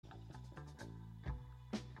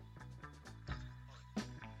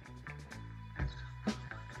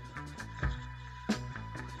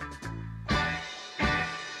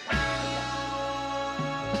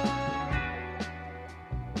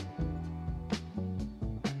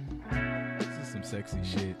sexy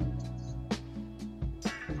shit.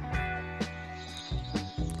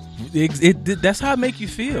 That's how it make you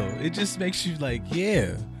feel. It just makes you like,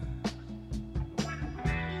 yeah.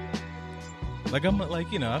 Like I'm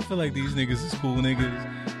like, you know, I feel like these niggas is cool niggas,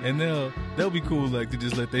 and they'll be cool like to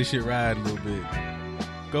just let their shit ride a little bit.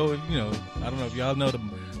 Go, you know, I don't know if y'all know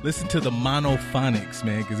listen to the Monophonics,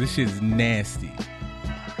 man, because this shit is nasty.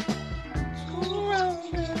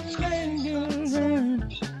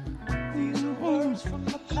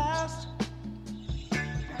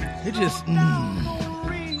 It just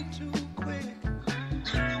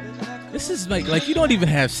This is like you don't even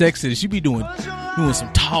have sex in this. You be doing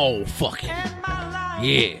some tall fucking.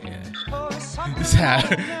 Yeah. This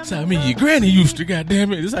how me and your granny used to,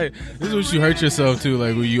 goddamn it. This is what you hurt yourself to,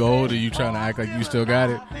 like when you old and you trying to act like you still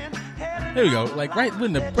got it. There we go. Like right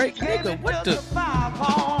when the break, nigga, what the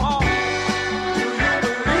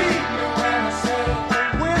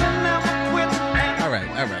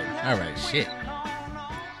All right, shit.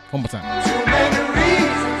 One more time.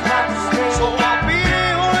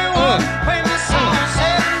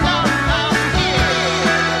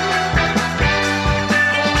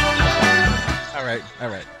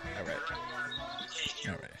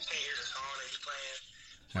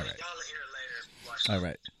 All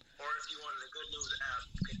right. Or if you wanted a Good News app,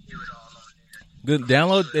 you can hear it all on there. Good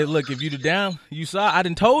download it. Look, if you saw, I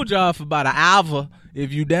done told y'all for about an hour.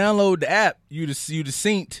 If you download the app, you'd have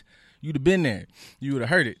synced. You'd have been there. You would have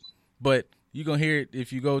heard it. But you're going to hear it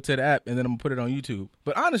if you go to the app, and then I'm going to put it on YouTube.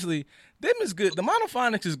 But honestly, them is good. The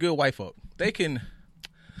Monophonics is good white folk. They can,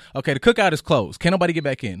 okay, the cookout is closed. Can't nobody get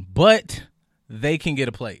back in. But they can get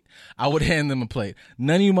a plate. I would hand them a plate.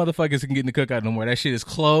 None of you motherfuckers can get in the cookout no more. That shit is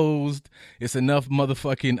closed. It's enough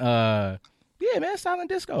motherfucking, yeah, man, Silent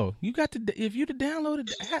Disco. You got to, if you'd have downloaded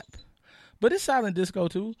the app. But it's Silent Disco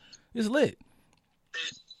too. It's lit.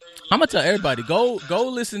 I'm gonna tell everybody, go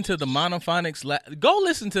listen to the Monophonics. Go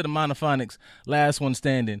listen to the Monophonics Last One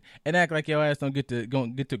Standing and act like your ass don't get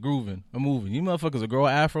to grooving or moving. You motherfuckers will grow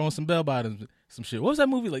an afro and some bell bottoms, some shit. What was that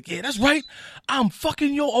movie like? Yeah, that's right. I'm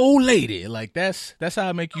fucking your old lady. Like that's how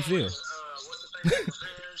I make you feel.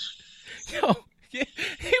 Yo, yeah,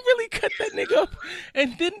 he really cut that nigga up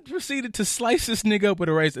and then proceeded to slice this nigga up with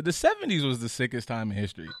a razor. The 70s was the sickest time in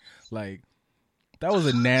history. Like that was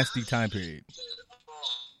a nasty time period.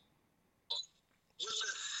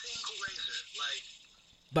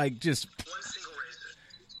 Like just one single razor.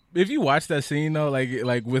 If you watch that scene though,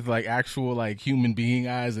 like with like actual like human being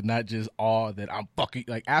eyes and not just all that I'm fucking,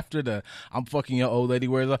 like after the I'm fucking your old lady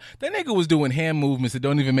wears off, that nigga was doing hand movements that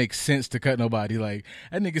don't even make sense to cut nobody. Like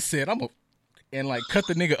that nigga said and like cut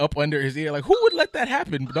the nigga up under his ear. Like who would let that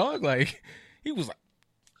happen, dog? Like he was like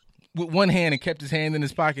with one hand and kept his hand in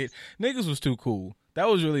his pocket. Niggas was too cool. That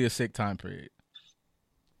was really a sick time period.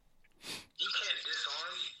 You can't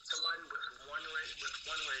disarm somebody with one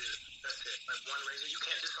razor. That's it. Like one razor. You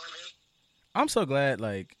can't disarm him. I'm so glad.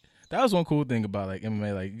 Like that was one cool thing about like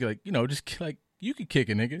MMA. Like you know, just like you could kick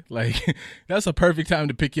a nigga. Like that's a perfect time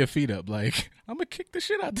to pick your feet up. Like I'm gonna kick the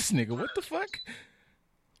shit out this nigga. What the fuck?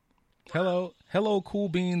 Hello, Cool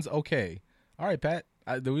Beans. Okay, all right, Pat.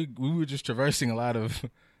 We were just traversing a lot of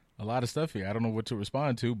stuff here. I don't know what to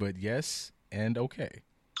respond to, but yes and okay.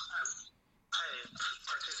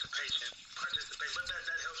 Participate, but that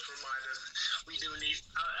helps remind us we do need.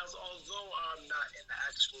 Although I'm not in the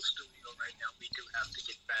actual studio right now, we do have to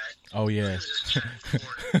get back. Oh yeah.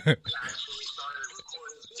 We actually started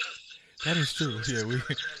recording. That is true. Yeah, we.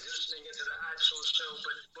 Transitioning into the actual show,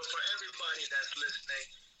 but for everybody that's listening,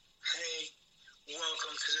 hey,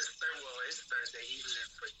 welcome to this. Well, it's Thursday evening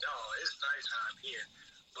for y'all. It's nighttime here,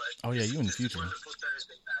 but oh yeah, you in the future. Wonderful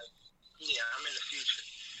Thursday night. Yeah, I'm in the future.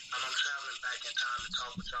 I'm traveling back in time to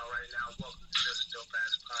talk with y'all right now. Welcome to Just a Dope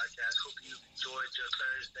Ass Podcast. Hope you enjoyed your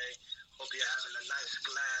Thursday. Hope you're having a nice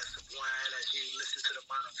glass of wine as you listen to the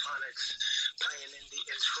Monophonics playing in the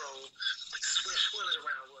intro. Swirl it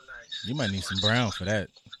around real nice. You might need some brown for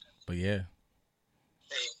that, but yeah.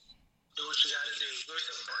 Hey, do what you gotta do. Give me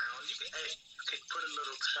some brown. You can put a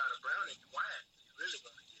little shot of brown in your wine. You really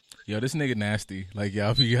want to. Yo, this nigga nasty. Like,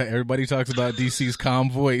 y'all, everybody talks about DC's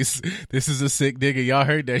calm voice. This is a sick nigga. Y'all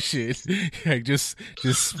heard that shit. Like, just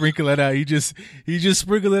sprinkle it out. He just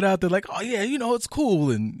sprinkle it out there like, oh yeah, you know, it's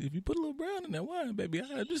cool. And if you put a little brown in that wine, baby,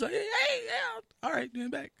 I'm just like, hey, yeah, all right, then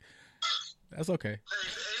back. That's okay. Hey, ain't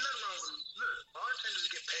nothing wrong with it. Look, bartenders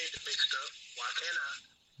get paid to make stuff. Why can't I?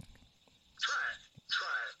 Try it.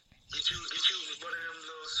 Get you one of them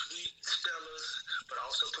little sweet Stellas, but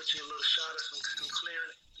also put you a little shot of some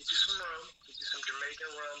clear. Get you some rum, get you some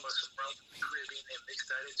Jamaican rum or some rum from the Caribbean and mix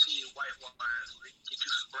that into your white wine. Get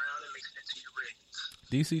you some brown and mix it into your red.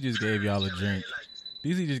 DC just gave y'all a drink. Like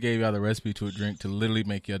DC just gave y'all the recipe to a drink to literally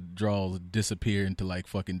make your drawers disappear into like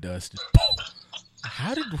fucking dust.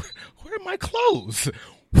 Where are my clothes?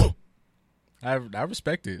 I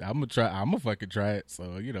respect it. I'm gonna fucking try it.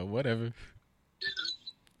 So, you know, whatever. Deductive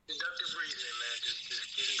reasoning, man. Just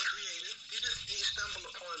getting creative. You stumble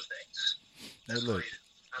upon things. Hey, That's look. crazy.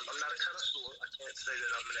 I'm not a connoisseur. I can't say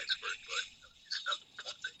that I'm an expert, but you stumble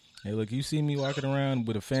upon things. Hey, look, you see me walking around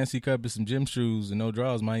with a fancy cup and some gym shoes and no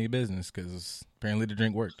drawers, mind your business, because apparently the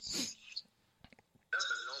drink worked. That's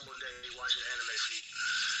a normal day watching anime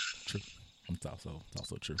feed. True. It's also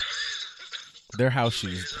true. Their house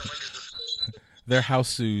shoes. Their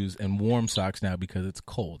house shoes and warm socks now because it's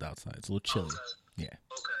cold outside. It's a little chilly. Okay. Yeah.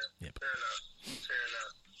 Okay. Yep. Fair enough.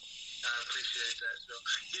 I appreciate that. So,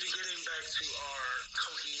 getting back to our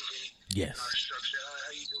cohesion, Yes. our structure.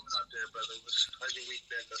 How you doing out there, brother? How's your week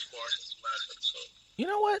been thus far since the last episode? You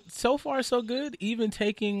know what? So far, so good. Even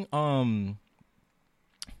taking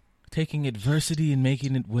adversity and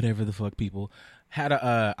making it whatever the fuck. People had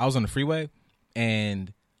I was on the freeway,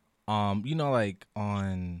 and you know, like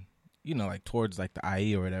on, you know, like towards like the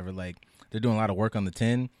IE or whatever, like they're doing a lot of work on the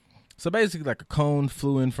 10. So basically, like a cone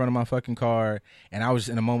flew in front of my fucking car, and I was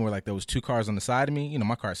in a moment where like there was two cars on the side of me. You know,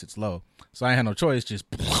 my car sits low, so I had no choice. Just,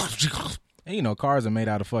 and, you know, cars are made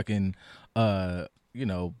out of fucking, you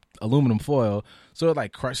know, aluminum foil. So it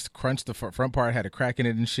like crunched the front part, had a crack in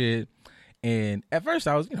it and shit. And at first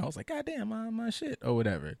I was like, God damn, my shit or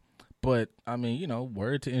whatever. But I mean, you know,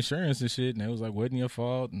 word to insurance and shit, and it was like, wasn't your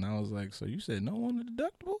fault. And I was like, so you said no on the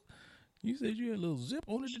deductible? You said you had a little zip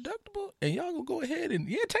on the deductible, and y'all gonna go ahead and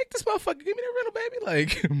take this motherfucker, give me that rental, baby.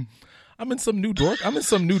 Like, I'm in some new dork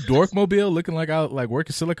mobile, looking like I like work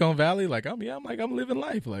in Silicon Valley. Like I'm living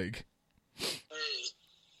life. Like, Hey,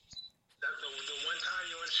 that's the one time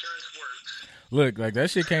your insurance works. look, like that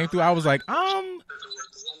shit came through. I was like, That's the one time.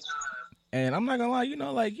 and I'm not gonna lie, you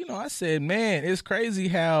know, like, you know, I said, man, it's crazy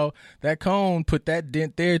how that cone put that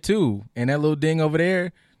dent there too, and that little ding over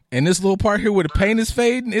there. And this little part here where the paint is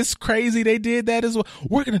fading, it's crazy they did that as well.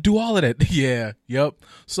 We're going to do all of that. Yeah, yep.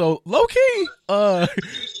 So, low key, It got under the car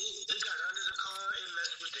and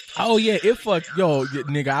messed with the oh yeah, it fucked, yo,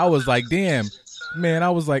 nigga, I was like, damn. Man,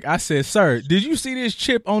 I said, sir, did you see this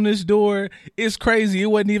chip on this door? It's crazy. It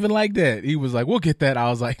wasn't even like that. He was like, we'll get that. I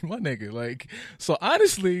was like, my nigga, like, so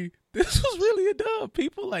honestly, this was really a dub,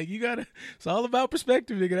 people. Like, you gotta, it's all about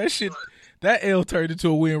perspective, nigga. That shit, that L turned into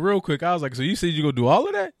a win real quick. I was like, so you said you gonna do all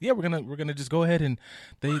of that? Yeah, we're gonna just go ahead, and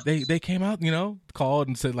they came out, you know, called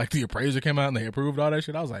and said like the appraiser came out and they approved all that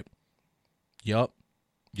shit. I was like, yup,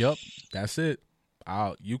 that's it.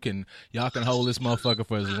 Y'all can hold this motherfucker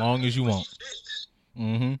for as long as you want.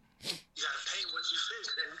 Mm-hmm. You gotta pay what you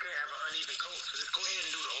fix, and you can't have an uneven coat. So just go ahead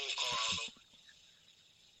and do the whole car all over.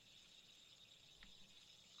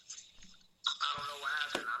 I don't know what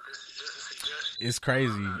happened. I'm just a suggestion. It's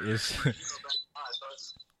crazy.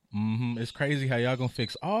 It's crazy how y'all gonna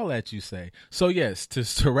fix all that, you say. So yes,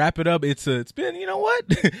 to wrap it up, it's been, you know what?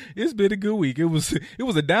 It's been a good week. It was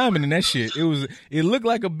a diamond in that shit. It looked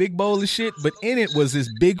like a big bowl of shit, but in it was this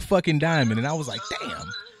big fucking diamond, and I was like, damn.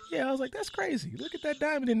 Yeah, I was like, that's crazy. Look at that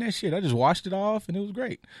diamond in that shit. I just washed it off, and it was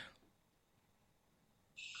great. You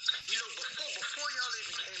know, before y'all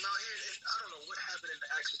even came out here, I don't know what happened in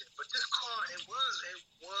the accident, but this car, it was,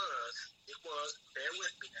 bear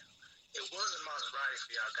with me now. It was a Maserati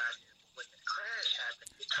for y'all got here. But when the crash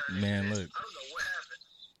happened, it turned Man, into look. this. I don't know what happened.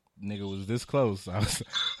 Nigga was this close. I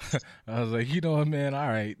was like, you know what, man? All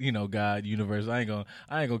right, you know, God, universe. I ain't gonna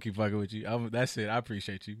keep fucking with you. That's it. I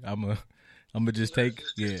appreciate you. I'm gonna just take,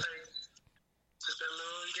 yeah. Just that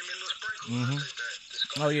little, you give me a little sprinkle. I'll take that.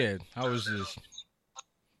 Just go Oh ahead. yeah, I was just.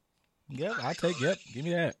 Yep, Yep, give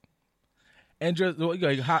me that. And just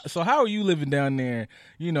like, so how are you living down there?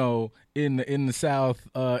 You know, in the South,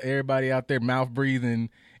 everybody out there mouth breathing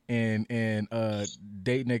and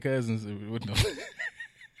dating their cousins. There are some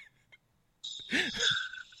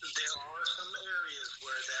areas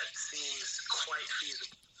where that seems quite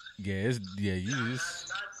feasible. You just.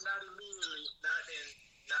 Not immediately,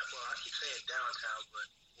 well, I keep saying downtown, but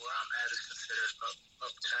where I'm at is considered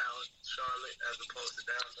uptown Charlotte as opposed to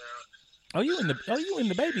downtown. You in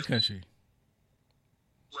the baby country?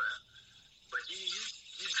 Well, but you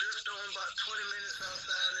drift on about 20 minutes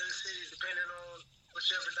outside of the city, depending on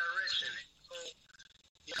whichever direction. So,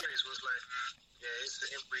 your place was like, yeah, it's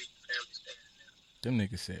an inbreeding family stand. Them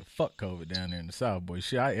niggas said fuck COVID down there in the South, boy.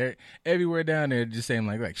 Shit, everywhere down there just saying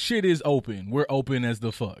like shit is open. We're open as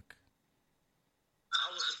the fuck.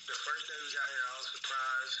 The first day we got here, I was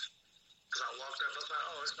surprised because I walked up. I was like,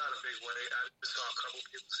 oh, it's not a big wait. I just saw a couple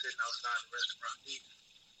people sitting outside the restaurant eating,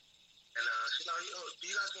 and she's like, oh, Do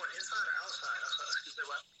you guys want inside or outside? Excuse me,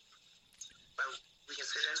 what? Like, we can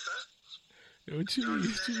sit inside? What you mean?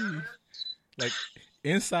 What you mean? Like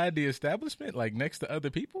inside the establishment, like next to other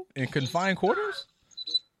people in confined quarters?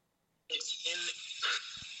 It's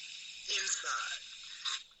inside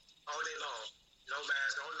all day long. No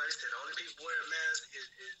mask. Like I said, the only people wearing masks is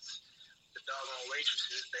the doggone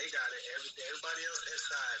waitresses. They got it. Everybody else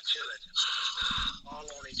inside chilling, all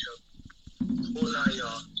on each other. Whole 9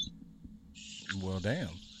 yards. Well, damn.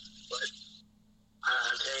 But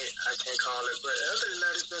I can't call it. But other than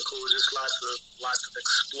that, it's been cool. Just lots of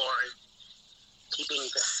exploring, keeping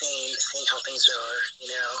the scene, seeing how things are.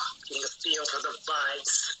 Getting a feel for the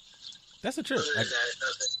vibes. That's a trip. Other than that,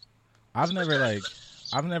 nothing.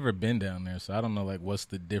 I've never been down there, so I don't know like what's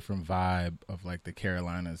the different vibe of like the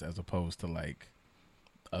Carolinas as opposed to like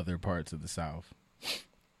other parts of the South. It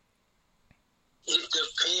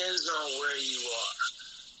depends on where you are.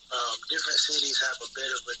 Different cities have a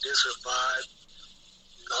bit of a different vibe.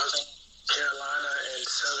 Northern Carolina and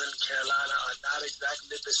Southern Carolina are not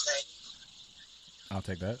exactly the same. I'll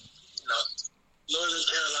take that. No. Northern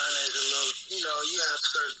Carolina is a little, you have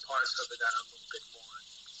certain parts of it that are a little bit more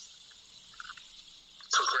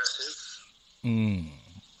progressive.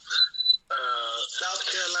 South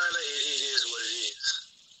Carolina, it is what it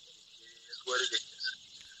is. It is what it is.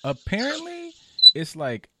 Apparently, it's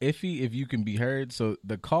like iffy if you can be heard. So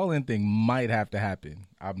the call-in thing might have to happen.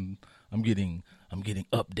 I'm getting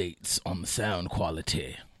updates on the sound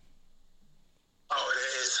quality. Oh, it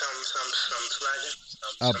is some slacking,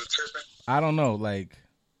 some tripping. I don't know. Like,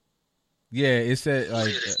 yeah, it said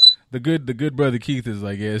like the good brother Keith is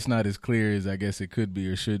like, yeah, it's not as clear as I guess it could be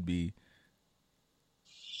or should be.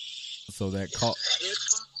 So that call.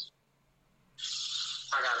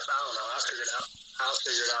 I don't know. I'll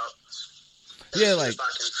figure it out. Yeah, like, if I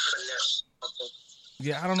can finesse something.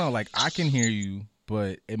 Yeah, I don't know. Like, I can hear you,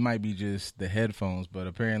 but it might be just the headphones. But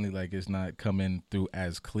apparently, like, it's not coming through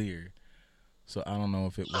as clear. So I don't know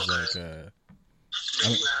if it was like. You have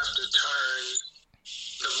to turn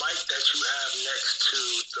the mic that you have next to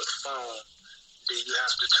the phone. Do you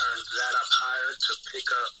have to turn that up higher to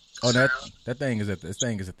pick up? Oh, that thing is at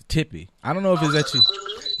the tippy. I don't know if it's at you.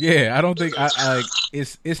 Yeah, I don't think I like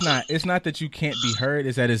it's not that you can't be heard.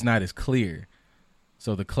 It's that it's not as clear.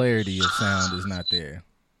 So the clarity of sound is not there.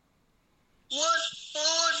 What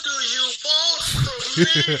more do you want from me?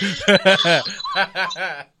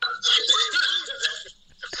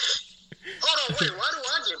 Hold on, wait. Why do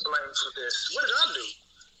I get blamed for this? What did I do?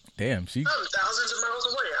 Damn, I'm thousands of miles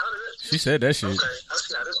away. How did it? She said that shit. Okay, I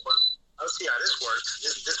see how this works.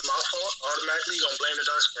 This my fault. Automatically, you gonna blame the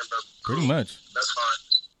dark skin, bro. Pretty much. That's fine.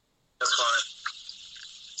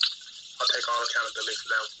 I'll take all accountability for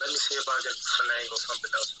that. Let me see if I can finagle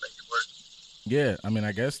something else to make it work. Yeah, I mean,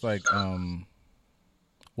 I guess like,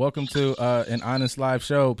 welcome to an honest live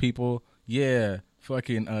show, people. Yeah,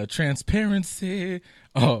 fucking transparency.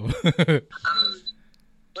 Oh. We ain't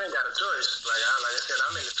got a choice. Like I said,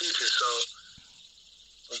 I'm in the future, so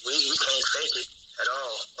we can't fake it at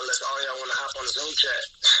all. Unless all y'all want to hop on the Zoom chat.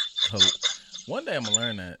 One day I'm gonna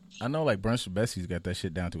learn that. I know like Brunch with Bessie's got that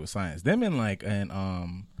shit down to a science. Them and like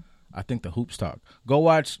I think the Hoops Talk. Go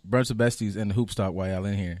watch Brunch with Besties and the Hoops Talk while y'all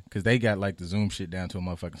in here, because they got like the Zoom shit down to a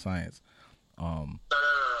motherfucking science. No.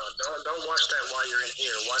 Don't watch that while you're in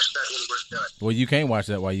here. Watch that when we're done. Well, you can't watch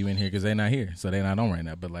that while you in here because they're not here, so they're not on right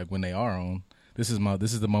now. But like when they are on, this is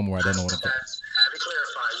the moment where I don't know what I'm talking. Have it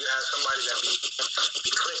clarified. You have somebody that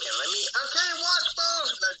be clicking. I can't watch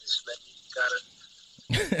those. Gotta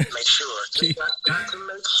make sure. Got to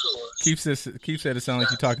make sure. Keith said it sounded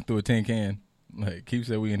like you talking through a tin can. Like Keith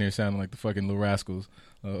said, we in here sounding like the fucking Little Rascals.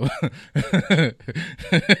 Dear Darla,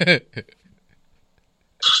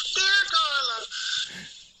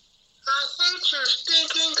 I hate your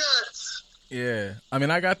stinking guts. Yeah, I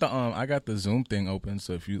mean, I got the Zoom thing open.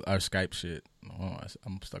 So if you our Skype shit,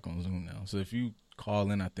 I'm stuck on Zoom now. So if you call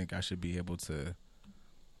in, I think I should be able to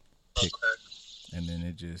pick, and then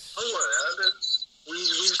it just. Don't worry,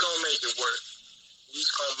 we's gonna make it work. We's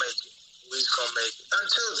gonna make it.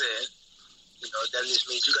 Until then, that just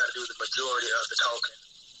means you gotta do the majority of the talking.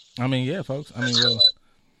 I mean, yeah, folks. I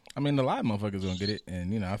mean, the live motherfuckers gonna get it,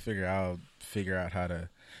 and I'll figure out how to.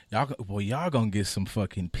 Y'all gonna get some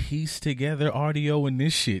fucking piece together audio when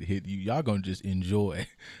this shit hit you. Y'all gonna just enjoy.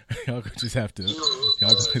 Y'all just have to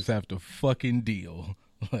fucking deal.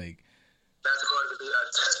 Like that's going to be a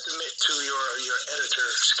testament to your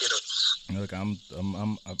editor skittles. Look, I'm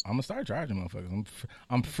gonna start charging motherfuckers.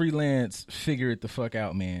 I'm freelance. Figure it the fuck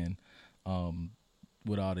out, man.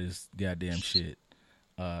 With all this goddamn shit.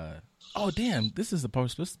 Oh damn! This is the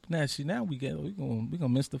post. Now we gonna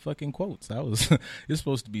miss the fucking quotes. I was it's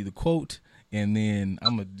supposed to be the quote, and then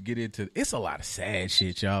I'm gonna get into. It's a lot of sad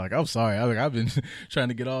shit, y'all. Like I'm sorry. I've been trying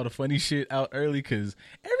to get all the funny shit out early because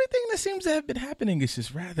everything that seems to have been happening is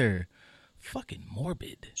just rather fucking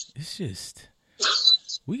morbid. It's just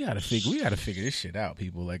we gotta figure this shit out,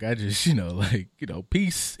 people. Like I just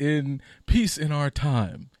peace in our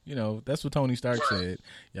time. That's what Tony Stark said.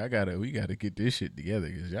 We gotta get this shit together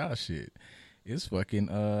because y'all shit is fucking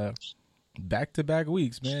back to back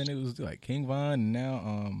weeks, man. It was like King Von and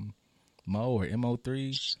now Mo or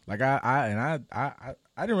Mo3. Like I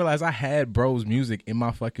didn't realize I had Bro's music in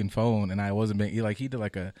my fucking phone and I wasn't being like he did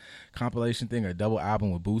like a compilation thing or a double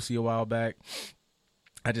album with Boosie a while back.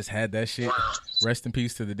 I just had that shit. Rest in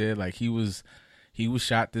peace to the dead. Like he was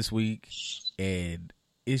shot this week, and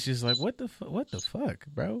it's just like what the fuck,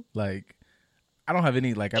 bro? Like I don't have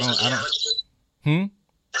any like I don't. Alex Trebek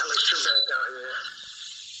out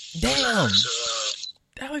here. Damn.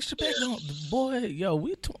 Alex Trebek don't boy, yo,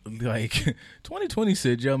 2020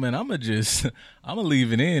 said, yo man, I'ma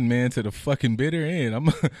leave it in, man, to the fucking bitter end.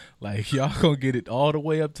 I'm like y'all gonna get it all the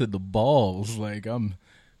way up to the balls. Like I'm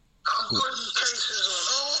putting cases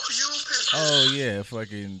on all you bitches. Oh yeah,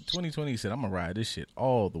 fucking 2020 said I'm gonna ride this shit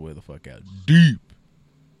all the way the fuck out deep.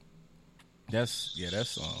 That's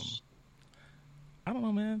I don't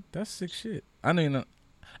know, man. That's sick shit. I mean,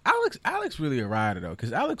 Alex really a rider though,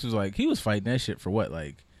 because Alex was like he was fighting that shit for what,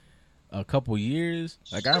 like a couple years.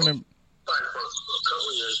 Like I remember fighting for a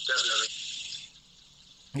couple years,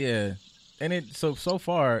 definitely. Yeah, and it so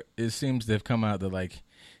far it seems to have come out that like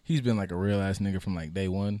he's been like a real ass nigga from like day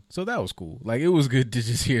one. So that was cool. Like it was good to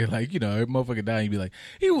just hear like, every motherfucker die and you be like,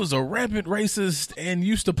 he was a rampant racist and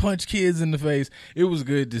used to punch kids in the face. It was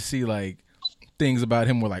good to see like things about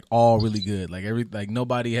him were like all really good. Like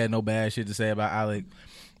nobody had no bad shit to say about Alec.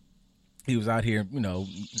 He was out here,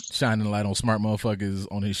 shining a light on smart motherfuckers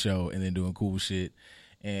on his show and then doing cool shit.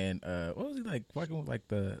 And what was he like fucking with like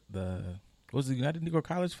the was the United Negro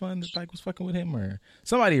College Fund that like was fucking with him or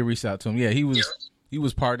somebody had reached out to him? Yeah, he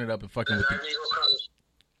was partnered up and fucking with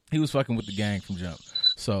he was fucking with the gang from jump.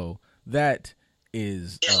 So that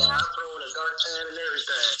is yeah, throwing a dark tan and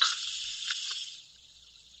everything.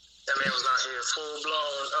 That man was out here full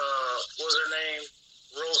blown what was her name?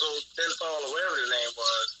 Rosa Denthal or whatever the name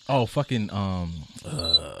was. Oh fucking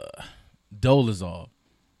Dolezal.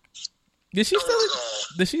 Does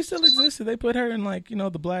she still exist? Did they put her in like,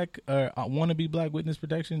 the black wannabe black witness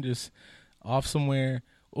protection just off somewhere?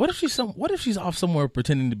 What if she's off somewhere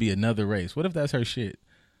pretending to be another race? What if that's her shit?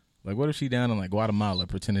 Like, what if she down in like Guatemala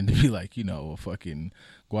pretending to be like, a fucking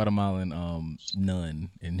Guatemalan nun,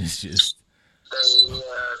 and it's just they let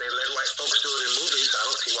white folks do it in movies. I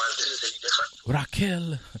don't see why this is any different.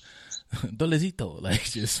 Raquel Dolezito, like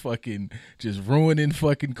just ruining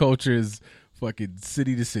fucking cultures, fucking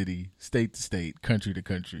city to city, state to state, country to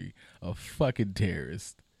country, a fucking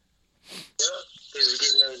terrorist. Yeah. He's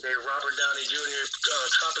getting their Robert Downey Jr.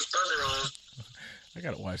 Tropic Thunder on. I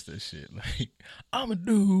gotta watch that shit. Like, I'm a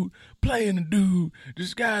dude playing a dude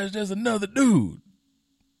disguised as another dude.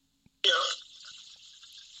 Yeah.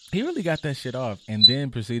 He really got that shit off and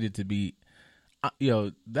then proceeded to be,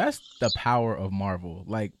 that's the power of Marvel.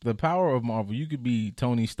 Like, the power of Marvel, you could be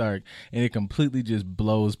Tony Stark and it completely just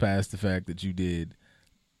blows past the fact that you did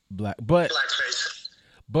blackface.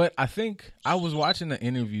 But I think I was watching the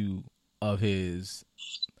interview of his.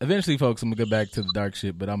 Eventually, folks, I'm gonna go back to the dark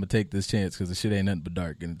shit, but I'm gonna take this chance because the shit ain't nothing but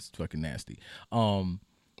dark and it's fucking nasty.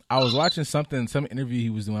 I was watching some interview he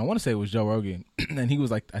was doing. I want to say it was Joe Rogan, and he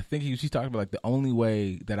was like, I think he talked about like the only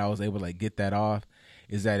way that I was able to like get that off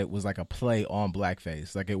is that it was like a play on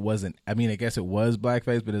blackface. Like it wasn't. I mean, I guess it was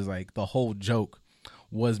blackface, but it's like the whole joke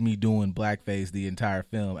was me doing blackface the entire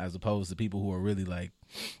film, as opposed to people who are really like,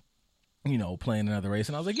 playing another race.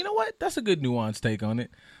 And I was like, you know what? That's a good nuanced take on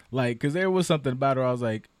it. Like, because there was something about her. I was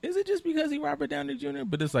like, is it just because he Robert Downey Jr.?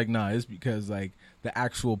 But it's like, nah, it's because like the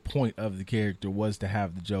actual point of the character was to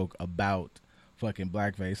have the joke about fucking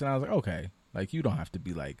blackface. And I was like, okay, like you don't have to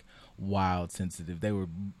be like wild sensitive. They were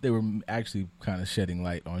actually kind of shedding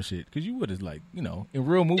light on shit, because you would have like, in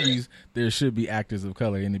real movies there should be actors of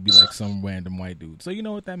color and it'd be like some random white dude. So you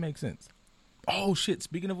know what, that makes sense. Oh shit!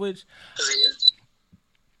 Speaking of which.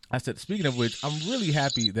 Speaking of which, I'm really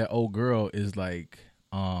happy that old girl is like,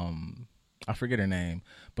 I forget her name,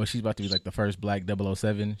 but she's about to be like the first black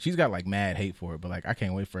 007. She's got like mad hate for it, but like I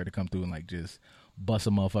can't wait for her to come through and like just bust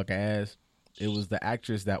a motherfucker ass. It was the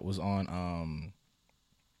actress that was on,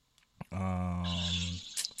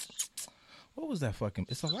 what was that fucking?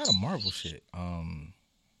 It's a lot of Marvel shit.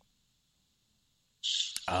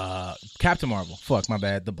 Captain Marvel. Fuck, my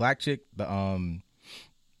bad. The black chick, the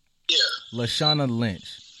Yeah. Lashana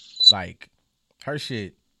Lynch, like her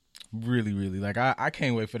shit. Really, really, like I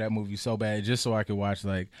can't wait for that movie so bad, just so I could watch.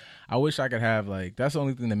 Like, I wish I could have, like, that's the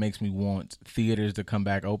only thing that makes me want theaters to come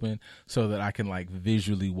back open, so that I can, like,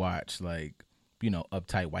 visually watch, like, you know,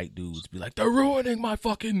 uptight white dudes be like, they're ruining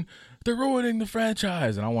the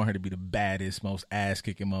franchise, and I want her to be the baddest, most ass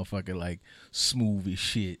kicking motherfucker, like, smooth as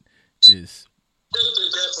shit. Just They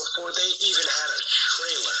did that before they even had a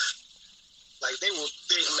trailer. Like, they were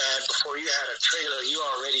big mad before you had a trailer. You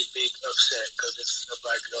already big upset because it's a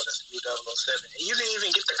black girl that's new 007. And you didn't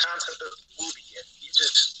even get the concept of the movie yet.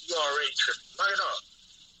 You already tripping. Knock it off.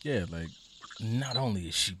 yeah, like, not only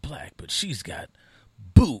is she black, but she's got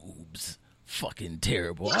boobs. Fucking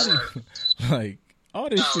terrible. Like, all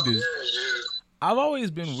this shit is. I've always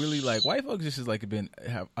been really like, white folks just is like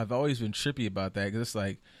I've always been trippy about that, because it's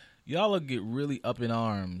like, y'all will get really up in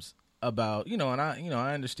arms about, you know, and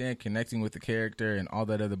I understand connecting with the character and all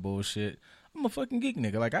that other bullshit. I'm a fucking geek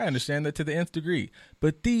nigga. Like, I understand that to the nth degree.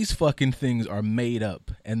 But these fucking things are made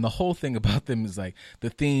up. And the whole thing about them is like the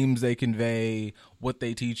themes they convey, what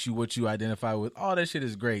they teach you, what you identify with. All that shit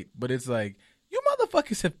is great. But it's like, you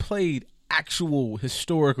motherfuckers have played actual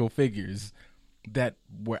historical figures that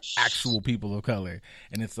were actual people of color.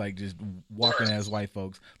 And it's like just walking as white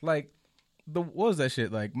folks. Like, what was that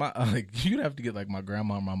shit? Like, you'd have to get like my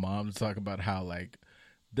grandma and my mom to talk about how, like,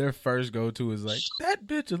 their first go-to is like, that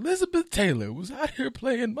bitch Elizabeth Taylor was out here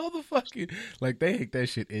playing motherfucking, like, they hate that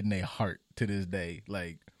shit in their heart to this day.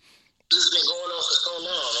 Like, This has been going on for so long.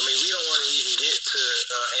 I mean, we don't want to even get to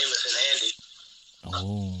Amos and Andy.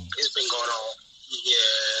 oh, It's been going on.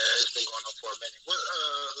 Yeah, it's been going on for a minute.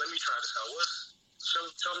 Let me try this out.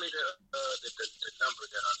 Tell me the number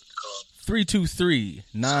that I need to call.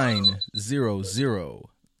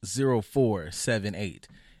 323-900-0478.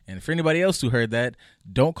 And for anybody else who heard that,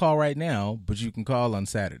 don't call right now, but you can call on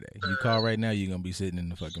Saturday. You call right now, you're going to be sitting in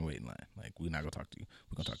the fucking waiting line. Like, we're not going to talk to you.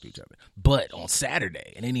 We're going to talk to each other. But on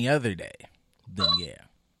Saturday and any other day, then yeah.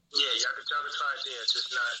 Yeah, y'all can try it there,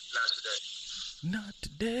 just not today. Not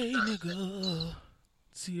today, nigga.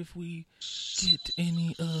 See if we get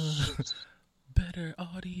any better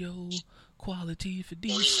audio quality for DC.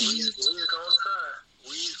 We's gonna try.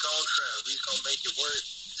 We's gonna make it work.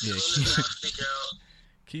 Yeah, As soon as I figure out.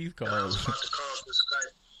 Keith I called. was about to call through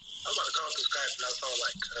Skype. And I saw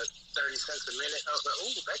like 30 cents a minute. I was like,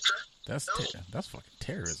 ooh, backtrack. That's fucking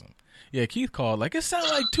terrorism. Yeah, Keith called like, it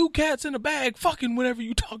sounded like two cats in a bag fucking whenever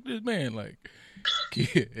you talk to this man. Like,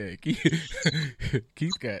 Keith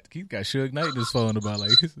got Suge Knight in his phone about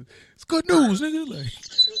like, it's good news, nigga. Like,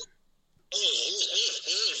 Hey,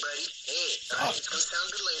 buddy. Hey, it's gonna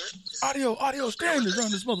sound good later. audio standards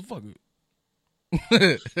around this motherfucker.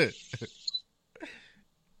 And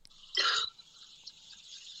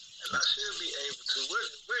I should be able to.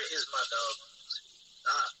 Where is my dog?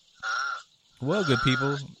 Well, good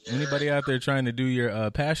people, anybody out there trying to do your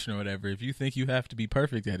passion or whatever, if you think you have to be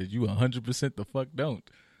perfect at it, you 100% the fuck don't.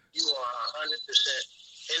 You are 100%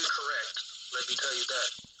 incorrect. Let me tell you that,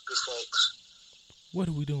 good folks. What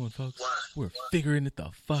are we doing, folks? Why? We're figuring it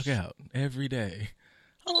the fuck out every day.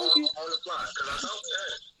 How long On the fly, because I know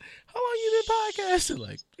that. How long you been podcasting?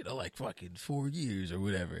 Like, you know, like fucking 4 years or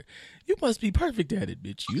whatever. You must be perfect at it,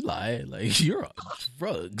 bitch. You lie. Like, you're on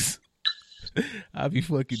drugs. I be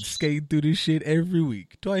fucking skating through this shit every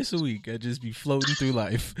week. Twice a week. I just be floating through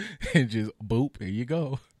life and just boop, here you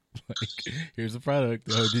go. Like, here's the product.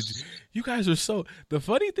 You guys are so. The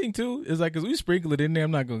funny thing too is like, cause we sprinkle it in there.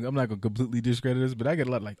 I'm not gonna completely discredit this, but I get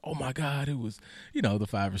a lot like, oh my god, it was, you know, the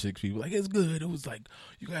 5 or 6 people like, it's good. It was like,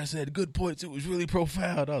 you guys had good points. It was really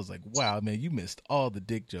profound. I was like, wow, man, you missed all the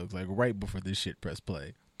dick jokes like right before this shit press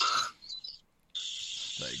play.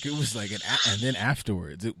 Like, it was like and then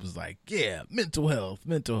afterwards it was like, yeah, mental health.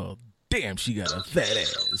 Damn, she got a fat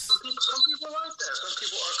ass. Some people like that. Some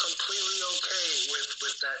people are completely okay with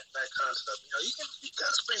that concept. You know, you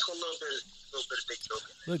can sprinkle a little bit of dick joke in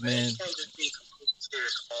there. Look, man. You can't just be completely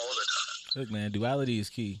serious all the time. Look, man, duality is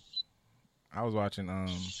key. I was watching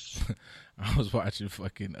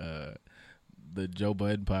fucking the Joe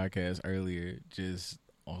Budden podcast earlier, just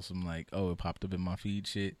on some like, oh, it popped up in my feed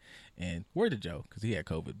shit, and word to Joe, because he had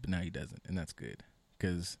COVID, but now he doesn't, and that's good.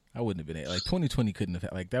 Because I wouldn't have been like 2020 couldn't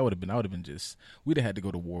have like that would have been, I would have been just, we'd have had to go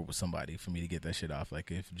to war with somebody for me to get that shit off. Like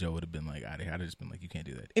if Joe would have been like out of here, I'd have just been like, you can't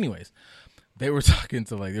do that. Anyways, they were talking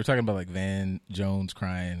about like Van Jones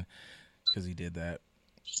crying because he did that,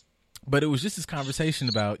 But it was just this conversation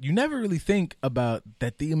about, you never really think about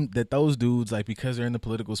that those dudes, like, because they're in the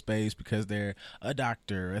political space, because they're a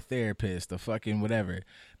doctor, a therapist, a fucking whatever,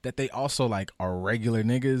 that they also like are regular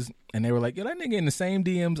niggas. And they were like, yo, that nigga in the same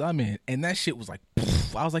DMs I'm in. And that shit was like,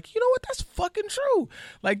 poof. I was like, you know what? That's fucking true.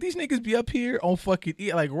 Like, these niggas be up here on fucking,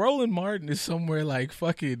 like, Roland Martin is somewhere like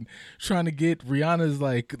fucking trying to get Rihanna's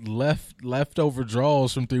like leftover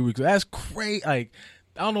draws from 3 weeks. That's crazy. Like,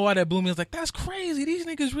 I don't know why that blew me. I was like, that's crazy. These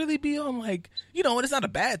niggas really be on, like, you know, and it's not a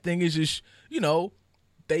bad thing. It's just, you know,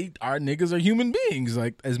 our niggas are human beings.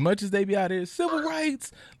 Like, as much as they be out here, civil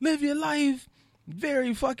rights, live your life,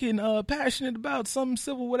 very fucking passionate about some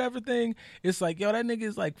civil whatever thing. It's like, yo, that nigga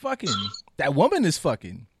is like fucking, that woman is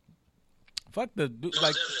fucking. Fuck the,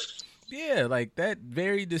 like, yeah, like that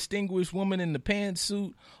very distinguished woman in the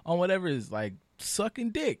pantsuit on whatever is like sucking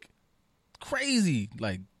dick. Crazy,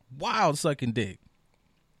 like wild sucking dick.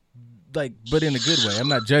 Like, but in a good way. I'm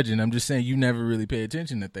not judging. I'm just saying you never really pay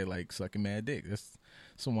attention that they like sucking mad dick. That's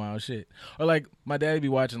some wild shit. Or like my dad be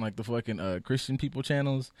watching like the fucking Christian people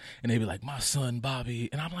channels, and they be like, my son Bobby,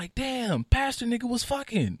 and I'm like, damn, pastor nigga was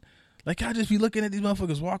fucking. Like, I just be looking at these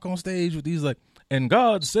motherfuckers walk on stage with these like, and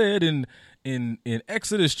God said in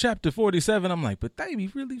Exodus chapter 47. I'm like, but they be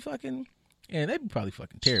really fucking, and they be probably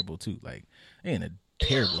fucking terrible too. Like, they ain't a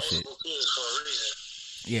terrible shit.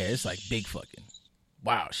 Yeah, it's like big fucking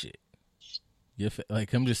wild shit.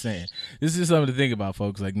 Like, I'm just saying, this is something to think about,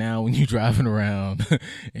 folks. Like, now when you driving around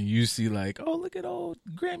and you see like, oh, look at old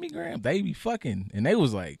Grammy Graham, they be fucking, and they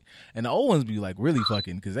was like, and the old ones be like really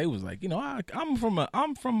fucking, because they was like, you know, I'm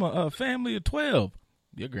from a family of 12.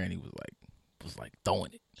 Your granny was like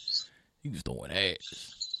throwing it. He was throwing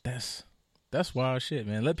ass. That's wild shit,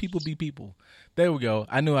 man. Let people be people. There we go.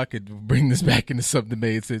 I knew I could bring this back into something that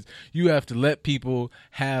made sense. You have to let people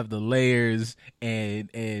have the layers and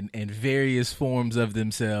various forms of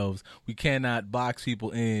themselves. We cannot box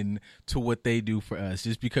people in to what they do for us.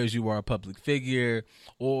 Just because you are a public figure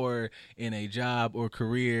or in a job or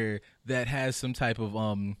career that has some type of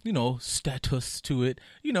you know, status to it.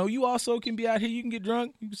 You know, you also can be out here, you can get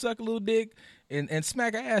drunk, you can suck a little dick and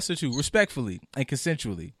smack an ass or two respectfully and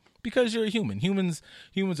consensually. Because you're a human. Humans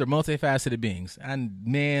are multifaceted beings. And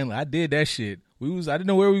man, I did that shit. I didn't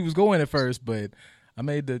know where we was going at first, but I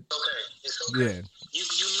made the. It's okay. Yeah. You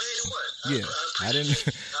made it work. Yeah.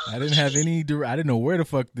 I didn't have any. I didn't know where the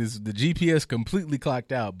fuck the GPS completely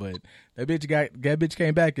clocked out, but that bitch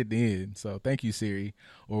came back at the end. So thank you, Siri,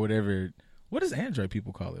 or whatever. What does Android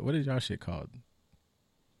people call it? What is y'all shit called?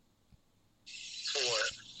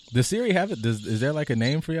 Does Siri have it? Is there like a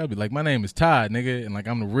name for y'all? Be like, my name is Todd, nigga, and like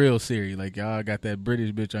I'm the real Siri. Like, y'all got that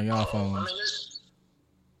British bitch on y'all phones. I mean, it's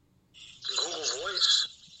Google Voice.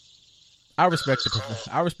 I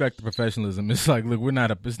respect the professionalism. It's like, look,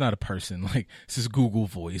 it's not a person. Like, this is Google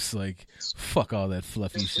Voice. Like, fuck all that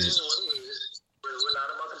fluffy shit. This is what it is. We're not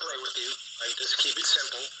about to play with you. Like, just keep it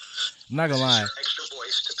simple. I'm not gonna lie. Extra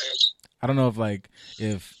voice to pay. I don't know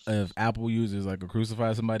if Apple users like will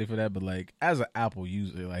crucify somebody for that, but like as an Apple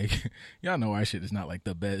user, like y'all know our shit is not like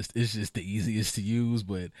the best. It's just the easiest to use.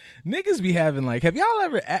 But niggas be having like, have y'all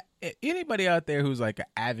ever anybody out there who's like an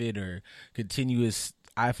avid or continuous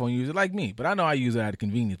iPhone user like me? But I know I use it out of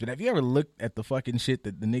convenience. But have you ever looked at the fucking shit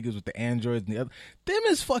that the niggas with the Androids and the other? Them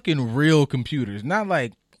is fucking real computers, not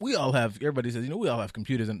like we all have. Everybody says, you know, we all have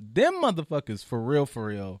computers, and them motherfuckers for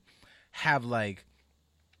real have like.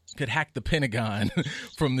 Could hack the Pentagon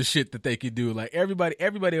from the shit that they could do. Like everybody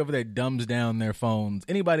over there dumbs down their phones.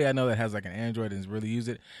 Anybody I know that has like an Android and really use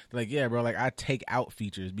it, they're like, yeah, bro, like I take out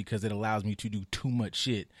features because it allows me to do too much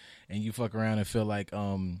shit. And you fuck around and feel like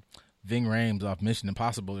Ving Rhames off Mission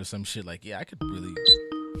Impossible or some shit. Like, yeah, I could really.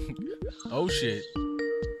 Oh shit.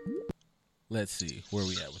 Let's see where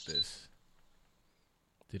we at with this.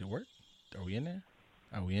 Did it work? Are we in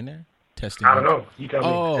there? Testing. I don't know. You tell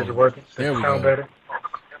me. Is it working? Does there it we sound go. better?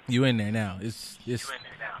 You in there now? It's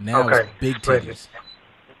now. Okay. It's big titties.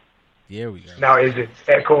 There we go. Now is it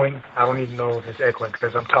echoing? I don't even know if it's echoing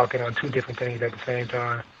because I'm talking on two different things at the same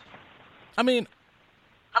time. I mean,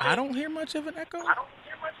 I don't hear much of an echo.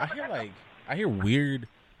 I hear weird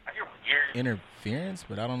interference,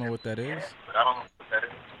 but I don't know what that is.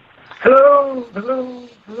 Hello.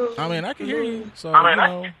 I mean, I can hear you. So you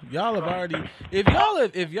know, y'all have already.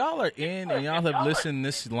 If y'all are in and y'all have listened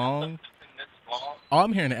this long. Oh,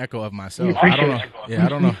 I'm hearing the echo of myself. I don't know. Yeah, I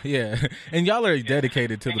don't know. Yeah, and y'all are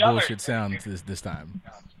dedicated to the bullshit sounds this time.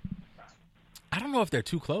 I don't know if they're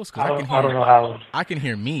too close because I don't know how. I can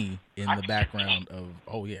hear me in the background of.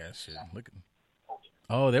 Oh yeah, shit. Look.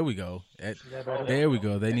 Oh, there we go. There we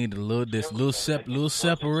go. They need a little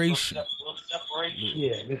separation.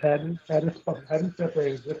 Yeah, this hadn't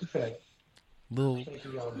separated just a second. Little Thank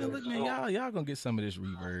you, y'all. man, look, man, y'all gonna get some of this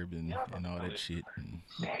reverb and all that shit and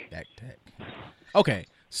back tech. Okay,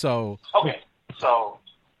 so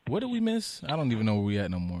what did we miss? I don't even know where we at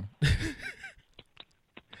no more.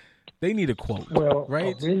 They need a quote, Well,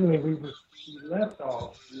 right? originally we left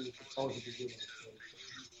off. We were supposed to be getting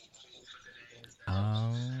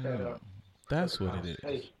set up. That's for the what it is.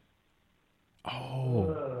 conversation.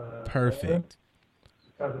 Oh, perfect.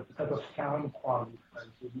 Because of sound quality, right?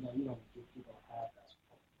 So, you don't get people to have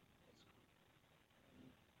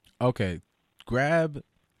that. Okay, grab.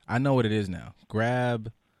 I know what it is now.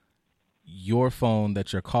 Grab your phone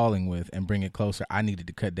that you're calling with and bring it closer. I needed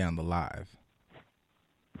to cut down the live.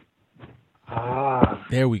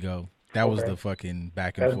 There we go. That was the fucking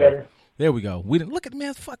back and That's forth. better. There we go. We didn't look at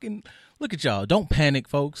look at y'all. Don't panic,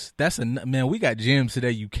 folks. Man. We got gems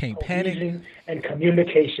today. You can't panic. Cohesion and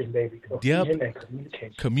communication, baby. Cohesion and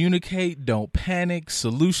communication. Communicate. Don't panic.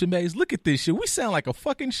 Solution based. Look at this shit. We sound like a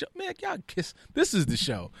fucking show. Man, y'all kiss. This is the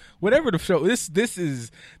show. Whatever the show. This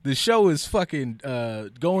is the show is fucking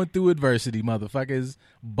going through adversity, motherfuckers.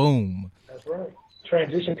 Boom. That's right.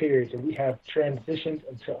 Transition periods, and we have transitioned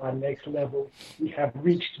into our next level. We have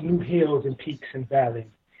reached new hills and peaks and valleys,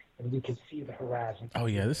 and we can see the horizon. Oh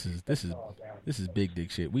yeah, this is big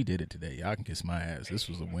dick shit. We did it today. Y'all can kiss my ass. This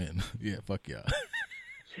was a win. Yeah, fuck y'all.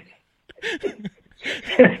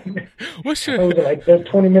 What's your? Like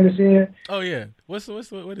 20 minutes in. Oh yeah. What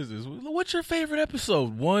is this? What's your favorite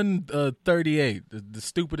episode? 138. The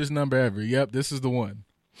stupidest number ever. Yep, this is the one.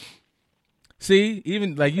 See,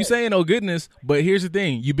 even like you saying, oh goodness, but here's the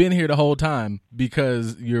thing: you've been here the whole time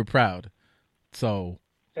because you're proud. So,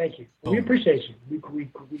 thank you. Boom. We appreciate you. We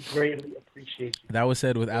greatly appreciate you. That was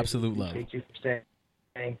said with absolute love. Appreciate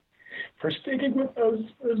you for sticking with us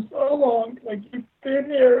for so long. Like you've been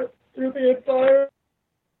here through the entire.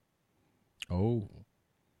 Oh.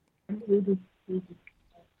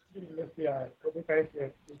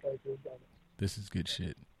 This is good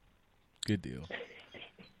shit. Good deal.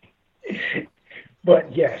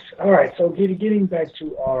 But yes, all right. So getting back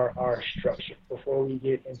to our structure before we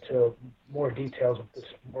get into more details of this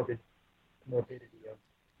morbidity of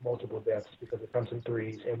multiple deaths, because it comes in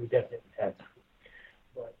threes, and we definitely have.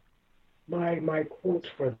 But my quote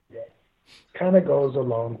for the day kind of goes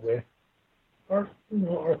along with our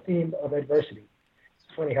theme of adversity.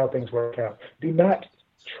 It's funny how things work out. Do not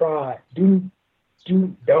try. Let me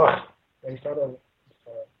start over.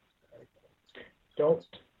 Don't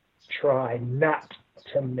try not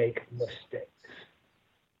to make mistakes.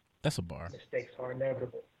 That's a bar. Mistakes are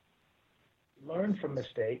inevitable. Learn from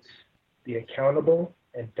mistakes, be accountable,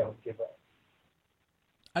 and don't give up.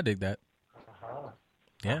 I dig that.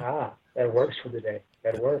 Yeah. That works for the day.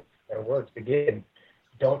 That works. Again,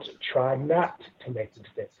 don't try not to make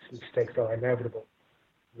mistakes. Mistakes are inevitable.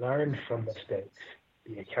 Learn from mistakes,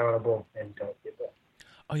 be accountable, and don't give up.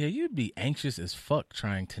 Oh yeah, you'd be anxious as fuck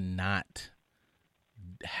trying to not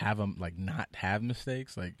have them, like not have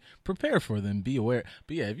mistakes. Like prepare for them, be aware.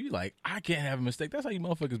 But yeah, if you like, I can't have a mistake, that's how you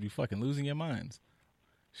motherfuckers be fucking losing your minds.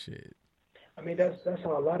 Shit. I mean, that's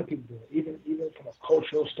how a lot of people do it. Even from a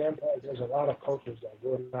cultural standpoint, there's a lot of cultures that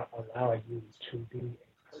will not allow you to be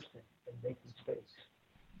a person and make mistakes.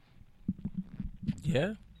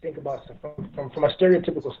 Yeah. Think about it from a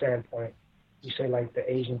stereotypical standpoint. You say like the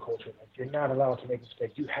Asian culture, like you're not allowed to make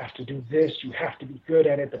mistakes. You have to do this. You have to be good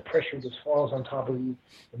at it. The pressure just falls on top of you,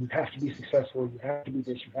 and you have to be successful. You have to be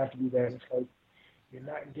this. You have to be that. And it's like you're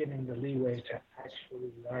not getting the leeway to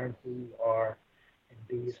actually learn who you are and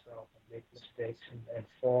be yourself and make mistakes and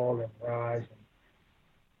fall and rise.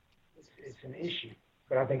 And it's an issue.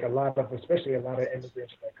 But I think especially a lot of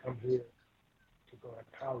immigrants that come here to go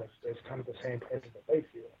to college, there's kind of the same pressure that they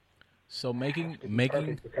feel. So making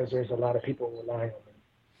because there's a lot of people relying on them.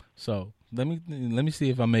 So let me see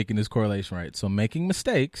if I'm making this correlation right. So making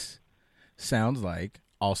mistakes sounds like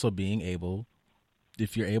also being able,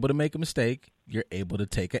 if you're able to make a mistake, you're able to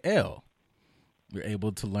take a L. You're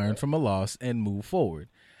able to learn from a loss and move forward,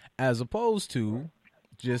 as opposed to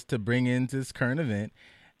just to bring into this current event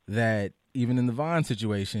that even in the Vaughn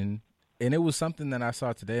situation, and it was something that I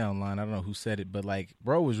saw today online. I don't know who said it, but like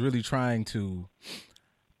bro was really trying to.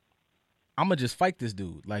 I'm going to just fight this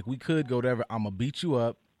dude. Like, we could go whatever. I'm going to beat you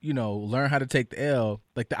up, learn how to take the L.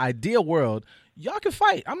 Like, the ideal world, y'all can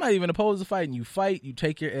fight. I'm not even opposed to fighting. You fight, you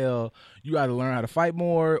take your L. You either learn how to fight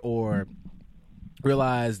more or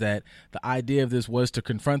realize that the idea of this was to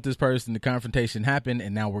confront this person. The confrontation happened,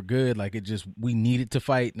 and now we're good. Like, we needed to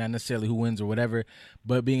fight, not necessarily who wins or whatever,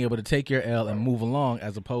 but being able to take your L and move along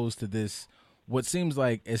as opposed to this what seems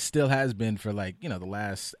like it still has been for like, you know, the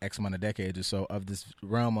last X amount of decades or so of this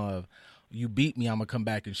realm of you beat me, I'm gonna come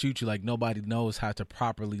back and shoot you. Like nobody knows how to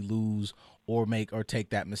properly lose or make or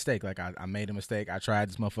take that mistake. Like I made a mistake. I tried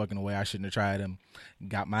this motherfucker in a way I shouldn't have tried him,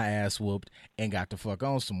 got my ass whooped and got the fuck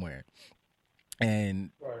on somewhere.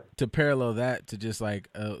 And to parallel that to just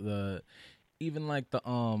like the even like the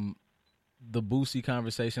Boosie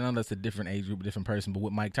conversation, I know that's a different age group, a different person, but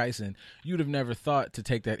with Mike Tyson, you'd have never thought to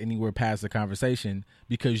take that anywhere past the conversation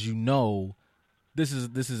because you know this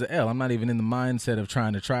is an L. I'm not even in the mindset of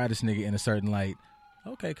trying to try this nigga in a certain light.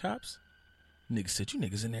 Okay, cops. Niggas said you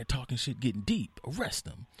niggas in there talking shit, getting deep. Arrest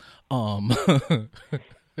them.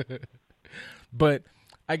 But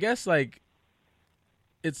I guess like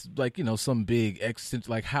it's like, you know, some big extent,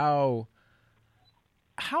 like how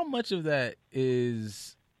much of that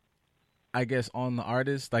is, I guess, on the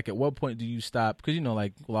artist? Like at what point do you stop? Because, you know,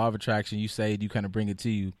 like law of attraction, you say it, you kind of bring it to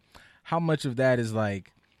you. How much of that is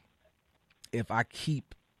like, if I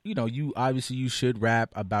keep, you know, you obviously you should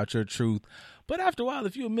rap about your truth, but after a while,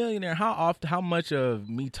 if you're a millionaire, how much of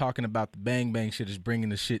me talking about the bang bang shit is bringing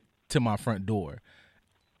the shit to my front door?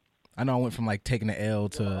 I know I went from like taking the L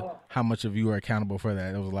to how much of you are accountable for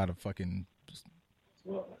that. There was a lot of fucking.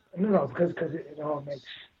 Well, no, because it all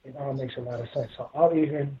makes a lot of sense. So I'll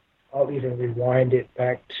even rewind it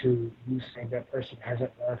back to you saying that person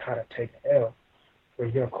hasn't learned how to take an L. For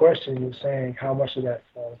your question, you're saying how much of that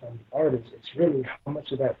falls on the artist. It's really how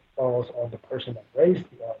much of that falls on the person that raised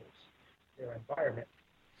the artist, their environment.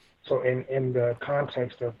 So in the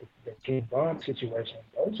context of the King Von situation,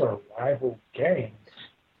 those are rival gangs.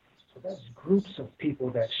 So that's groups of people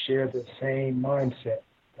that share the same mindset,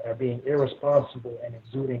 that are being irresponsible and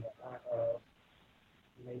exuding a lot of,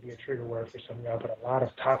 maybe a trigger word for some of y'all, but a lot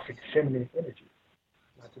of toxic feminine energy.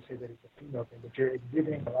 Not to say that it's a female thing, but you're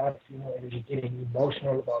exhibiting a lot of female energy, getting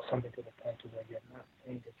emotional about something to the point to where you're not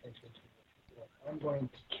paying attention to what you're doing. I'm going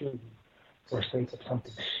to kill you for the sake of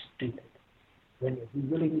something stupid. When if we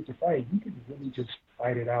really need to fight, you can really just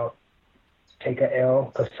fight it out, take a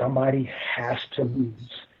L, because somebody has to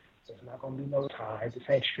lose. There's not going to be no tie. This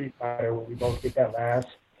ain't Street Fighter where we both get that last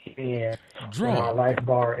and our life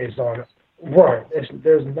bar is on. Right.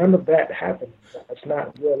 There's none of that happening. That's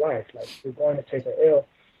not real life. Like, you're going to take an L,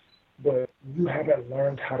 but you haven't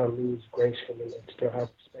learned how to lose gracefully and still have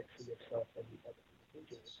respect for yourself and the other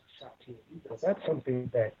individual. It's a shot to your ego. That's something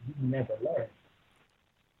that you never learned.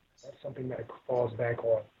 That's something that falls back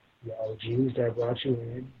on your OGs that brought you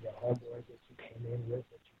in, your homeboys that you came in with,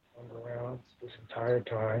 that you hung around this entire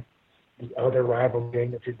time, the other rival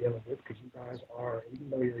gang that you're dealing with, because you guys are, even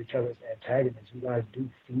though you're each other's antagonists, you guys do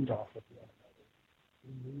feed off of one another.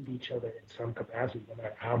 You need each other in some capacity, no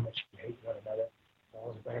matter how much you hate one another. It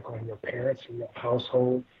falls back on your parents, your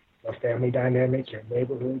household, your family dynamic, your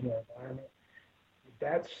neighborhood, your environment.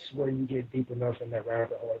 That's where you get deep enough in that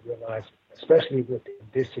rabbit hole and realize, especially with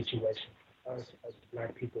this situation, us as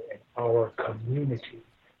Black people in our community,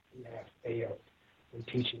 we have failed. We're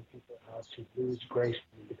teaching people how to lose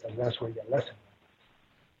gracefully because that's where your lesson lies.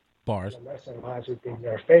 Bars. Your lesson lies within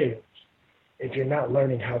your failures. If you're not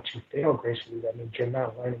learning how to fail gracefully, that means you're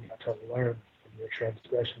not learning how to learn from your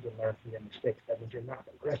transgressions and learn from your mistakes. That means you're not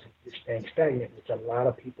progressing. You're staying stagnant. There's a lot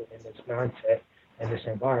of people in this mindset and this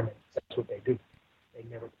environment. That's what they do. They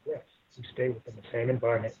never progress. You stay within the same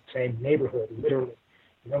environment, same neighborhood, literally.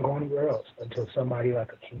 You don't go anywhere else until somebody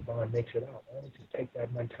like a King Von makes it out. Only to take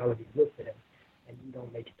that mentality with them, and you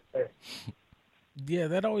don't make it to there. Yeah,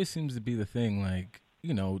 that always seems to be the thing. Like,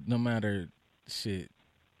 you know, no matter shit,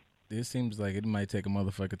 it seems like it might take a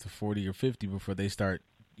motherfucker to 40 or 50 before they start,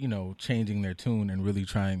 you know, changing their tune and really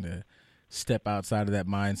trying to step outside of that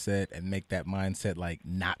mindset and make that mindset like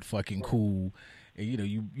not fucking cool. And,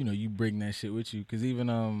 you bring that shit with you. Cause even,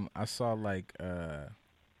 I saw like, and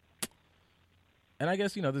I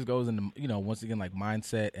guess, this goes into, once again, like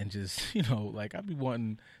mindset and just, like I'd be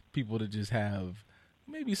wanting people to just have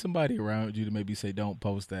maybe somebody around you to maybe say, don't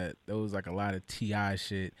post that. There was like a lot of T.I.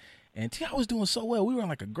 shit. And T.I. was doing so well. We were on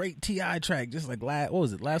like a great T.I. track, just like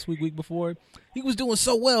last week before? He was doing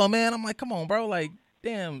so well, man. I'm like, come on, bro. Like,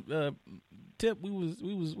 damn, Tip, we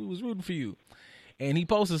was rooting for you. And he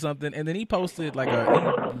posted something, and then he posted like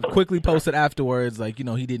he quickly posted afterwards, like, he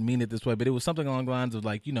didn't mean it this way, but it was something along the lines of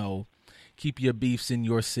like, keep your beefs in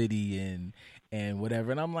your city and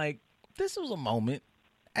whatever. And I'm like, this was a moment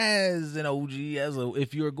as an OG,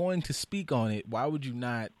 if you're going to speak on it, why would you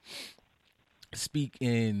not speak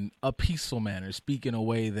in a peaceful manner, speak in a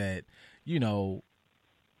way that, even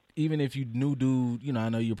if you knew dude, I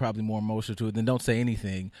know you're probably more emotional to it, then don't say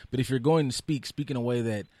anything. But if you're going to speak in a way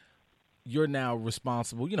that you're now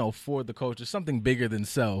responsible, for the culture, something bigger than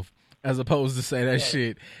self, as opposed to say that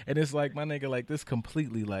shit. And it's like, my nigga, like, this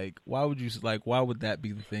completely, like, why would that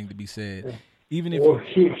be the thing to be said? Even if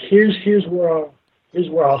here's where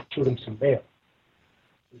I'll shoot him some bail.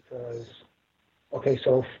 Because, okay,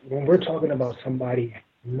 so when we're talking about somebody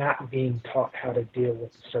not being taught how to deal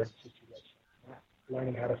with a certain situation, not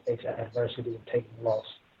learning how to face adversity and taking loss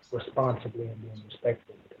responsibly and being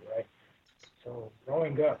respectful with it, right? So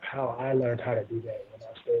growing up, how I learned how to do that when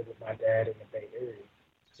I stayed with my dad in the Bay Area,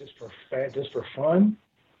 just for fun,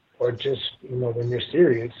 or just, when you're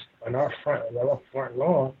serious, on our front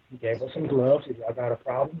lawn, he gave us some gloves. If y'all got a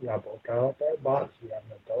problem, y'all both got out that box. You have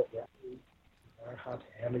an adult, you learn how to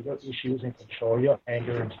handle your issues and control your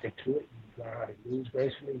anger and stick to it. You learn how to lose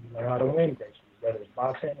gracefully. You learn how to win gracefully, whether it's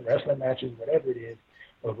boxing, wrestling matches, whatever it is.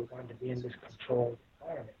 But we're going to be in this controlled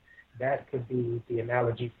environment. That could be the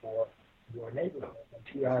analogy for your neighborhood. And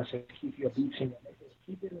T.I. says, keep your beats in your neighborhood.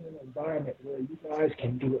 Keep it in an environment where you guys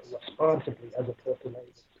can do it responsibly, as opposed to letting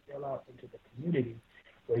it spill out into the community,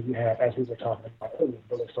 where you have, as we were talking about earlier,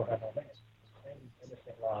 bullets don't have no name.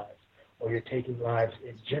 Innocent lives, or you're taking lives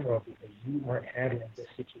in general because you weren't handling this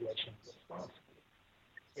situation responsibly.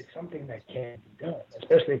 It's something that can be done,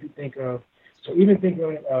 especially if you think of,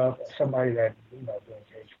 somebody that, doing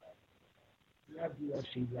cage fighting. You have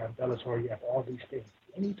UFC, you have Bellator, you have all these things.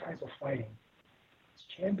 Any type of fighting,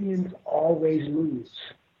 champions always lose.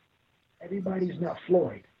 Everybody's not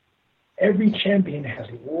Floyd. Every champion has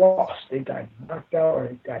lost. They got knocked out or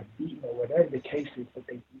they got beaten or whatever the case is, but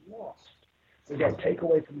they lost. Does that take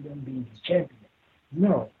away from them being the champion?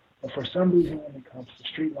 No. But for some reason, when it comes to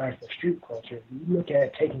street life or street culture, you look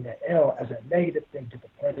at taking the L as a negative thing to the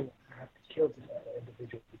point that I have to kill this other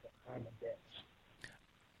individual because I'm a death.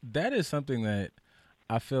 That is something that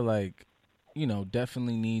I feel like,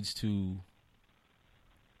 definitely needs to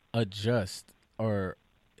adjust, or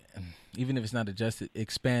even if it's not adjusted,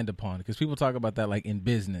 expand upon. Because people talk about that like in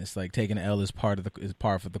business, like taking an L is par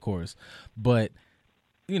for the course. But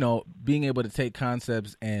being able to take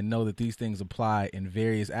concepts and know that these things apply in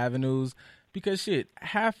various avenues, because shit,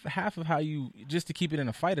 half of how you, just to keep it in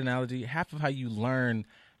a fight analogy, half of how you learn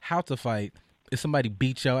how to fight is somebody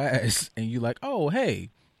beats your ass and you like, oh, hey,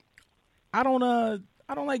 I don't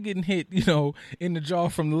like getting hit, in the jaw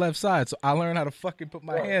from the left side. So I learned how to fucking put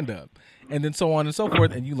my hand up, and then so on and so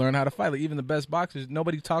forth. And you learn how to fight. Like, even the best boxers,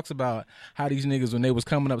 nobody talks about how these niggas, when they was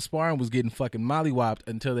coming up sparring, was getting fucking mollywopped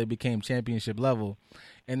until they became championship level.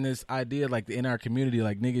 And this idea, like, in our community,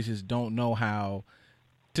 like, niggas just don't know how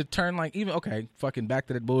to turn, like, even, okay, fucking back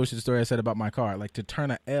to that bullshit story I said about my car, like, to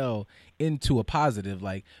turn an L into a positive.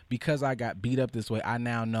 Like, because I got beat up this way, I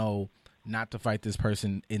now know not to fight this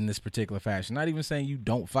person in this particular fashion. Not even saying you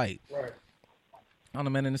don't fight. Right. I don't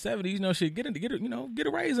know, man, in the 70s, shit, get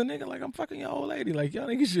a raise, a nigga, like, I'm fucking your old lady. Like, y'all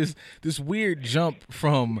niggas just this weird jump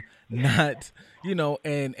from not,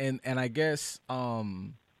 and I guess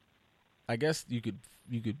you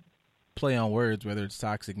could play on words, whether it's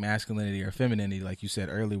toxic masculinity or femininity, like you said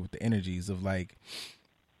earlier, with the energies of, like,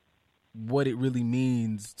 what it really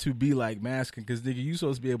means to be like masculine. Because, nigga, you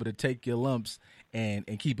supposed to be able to take your lumps and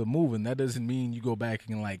keep it moving. That doesn't mean you go back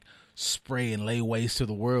and, like, spray and lay waste to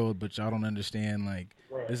the world, but y'all don't understand, like,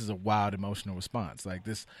 this is a wild emotional response. Like,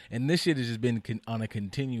 this, and this shit has just been on a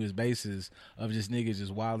continuous basis of just niggas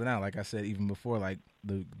just wilding out. Like I said, even before, like,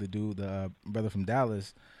 the dude, the brother from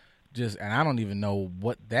Dallas, just, and I don't even know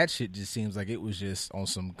what that shit just seems like. It was just on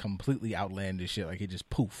some completely outlandish shit. Like, it just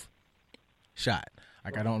poof, shot.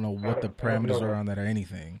 Like, I don't know what the parameters are on that or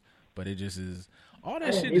anything, but it just is, all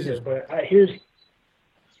that shit is just. But here's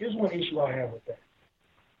one issue I have with that.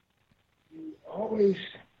 You always,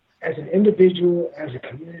 as an individual, as a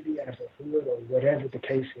community, as a hood, or whatever the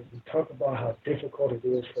case is, you talk about how difficult it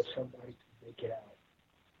is for somebody to make it out.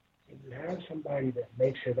 And you have somebody that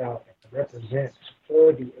makes it out and represents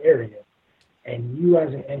for the area, and you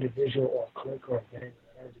as an individual or clique or gang,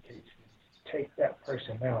 whatever the case is, take that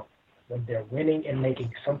person out when they're winning and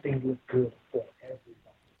making something look good for everybody.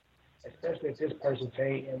 Especially if this person,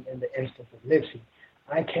 say, in the instance of Nipsey,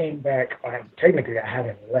 I came back, technically I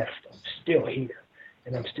haven't left, I'm still here,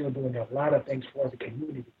 and I'm still doing a lot of things for the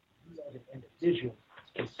community. You as an individual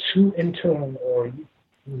get too in tune, or you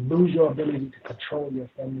lose your ability to control your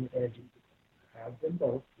feminine energy. You have them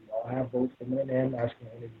both. We all have both feminine and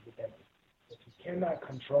masculine energy within us. But you cannot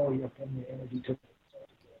control your feminine energy to the point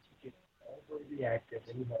where you get overreactive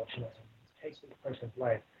and emotional, and you take this person's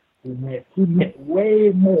life who meant way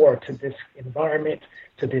more to this environment,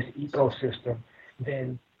 to this ecosystem,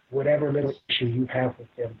 than whatever little issue you have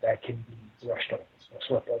with them that can be brushed over or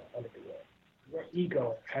swept under the rug. Your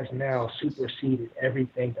ego has now superseded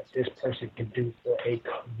everything that this person can do for a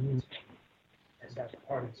community. And And that's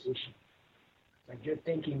part of the issue. Like you're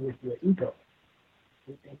thinking with your ego.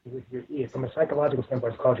 You're thinking with your id. From a psychological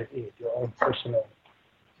standpoint, it's called your id, your own personal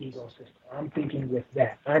ego system. I'm thinking with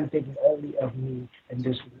that. I'm thinking only of me in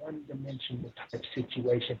this one-dimensional type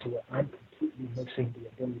situation to where I'm completely missing the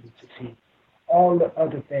ability to see all the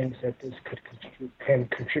other things that this can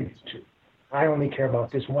contribute to. I only care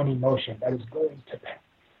about this one emotion that is going to pass.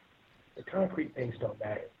 The concrete things don't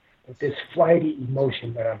matter. But this flighty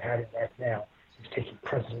emotion that I'm having right now is taking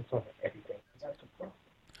precedence over everything. And that's a problem.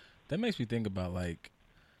 That makes me think about like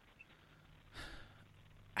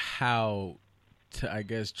how to, I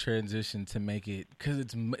guess, transition to make it, because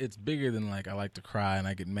it's bigger than like I like to cry and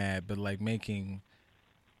I get mad, but like making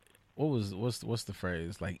what's the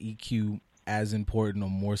phrase, like EQ as important or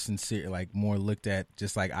more sincere, like more looked at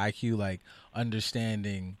just like IQ, like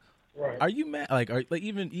understanding. Right. Are you mad? Like,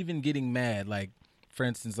 even getting mad, like for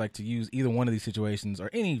instance, like to use either one of these situations or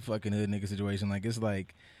any fucking hood nigga situation, like it's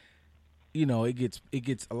like, you know, it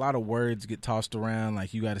gets a lot of words get tossed around,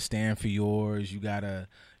 like you got to stand for yours, you got to,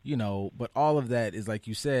 you know, but all of that is like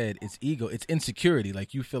you said, it's ego, it's insecurity,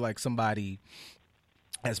 like you feel like somebody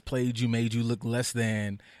has played you, made you look less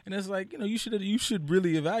than, and it's like, you know, you should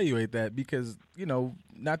really evaluate that, because, you know,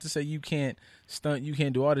 not to say you can't stunt, you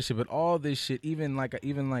can't do all this shit, but all this shit, even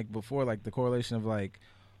like before, like the correlation of like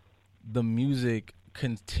the music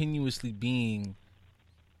continuously being,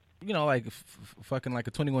 you know, like fucking like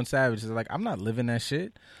a 21 Savage is like, I'm not living that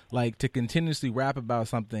shit. Like to continuously rap about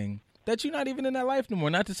something that you're not even in that life no more.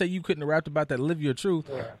 Not to say you couldn't have rapped about that, live your truth.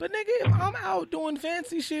 Yeah. But nigga, if I'm out doing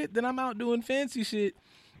fancy shit, then I'm out doing fancy shit.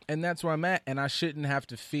 And that's where I'm at. And I shouldn't have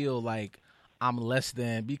to feel like I'm less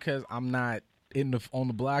than because I'm not on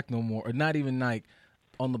the block no more. Or not even like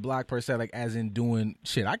on the block per se, like as in doing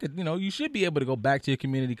shit. I could, you know, you should be able to go back to your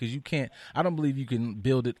community, because you can't, I don't believe you can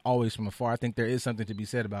build it always from afar. I think there is something to be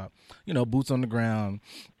said about, you know, boots on the ground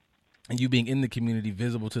and you being in the community,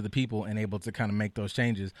 visible to the people and able to kind of make those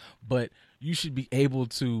changes. But you should be able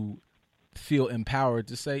to feel empowered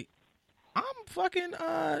to say, I'm fucking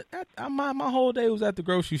my whole day was at the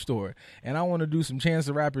grocery store and I want to do some Chance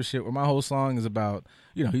the Rapper shit where my whole song is about,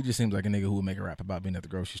 you know, he just seems like a nigga who would make a rap about being at the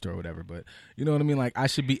grocery store or whatever, but you know what I mean? Like I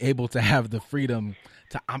should be able to have the freedom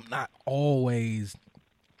to, I'm not always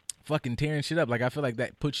fucking tearing shit up. Like I feel like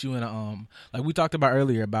that puts you in a like we talked about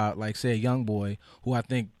earlier about like say a young boy who I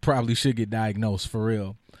think probably should get diagnosed for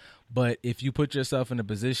real. But if you put yourself in a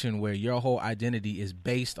position where your whole identity is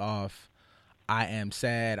based off, I am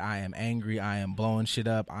sad, I am angry, I am blowing shit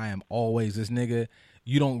up, I am always this nigga,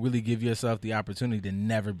 you don't really give yourself the opportunity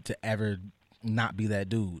to ever not be that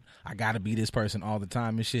dude. I gotta be this person all the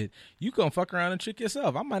time and shit. You gonna fuck around and trick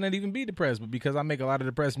yourself. I might not even be depressed, but because I make a lot of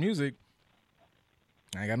depressed music,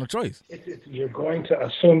 I ain't got no choice. You're going to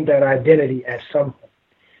assume that identity at some point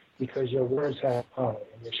because your words have power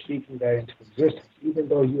and you're speaking that into existence. Even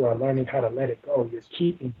though you are learning how to let it go, you're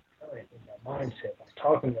keeping current in that mindset by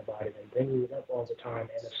talking about it and bringing it up all the time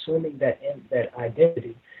and assuming that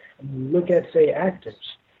identity. I mean, look at, say, actors.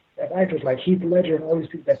 That actors like Heath Ledger and all these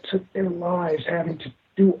people that took their lives having to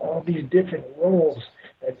do all these different roles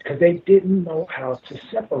because they didn't know how to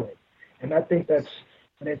separate. And I think that's,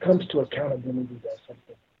 when it comes to accountability, that's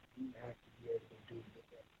something we have to be able to do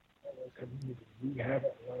within our community. We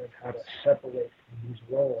haven't learned how to separate from these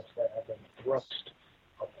roles that have been thrust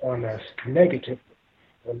upon us negatively.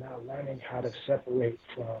 We're not learning how to separate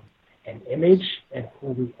from an image and who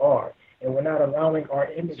we are. And we're not allowing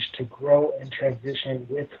our image to grow and transition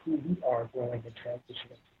with who we are growing and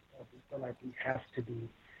transitioning. We feel like we have to be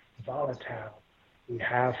volatile. We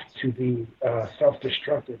have to be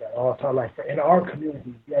self-destructive at all times. Like in our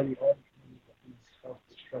community, we are the only community that being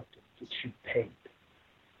self-destructive gets you paid.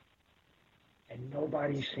 And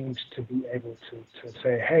nobody seems to be able to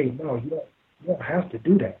say, hey, no, you don't have to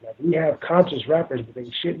do that. Like we have conscious rappers, but they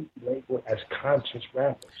shouldn't be labeled as conscious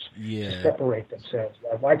rappers to separate themselves.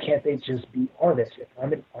 Like, why can't they just be artists? If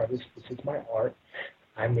I'm an artist, this is my art.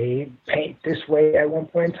 I may paint this way at one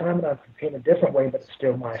point in time, and I can paint a different way, but it's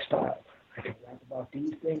still my style. I can rap about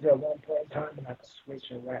these things at one point in time, and I can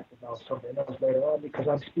switch and rap about something else later on because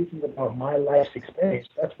I'm speaking about my life's experience.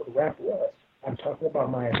 That's what rap was. I'm talking about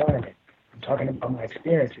my environment. I'm talking about my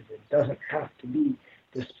experiences. It doesn't have to be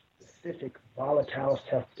this specific, volatile,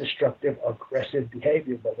 self-destructive, aggressive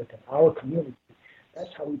behavior, but within our community,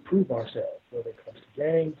 that's how we prove ourselves, whether it comes to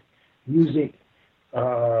gangs, music,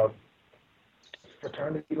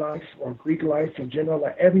 fraternity life, or Greek life in general.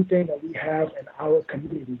 Like everything that we have in our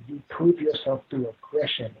community, you prove yourself through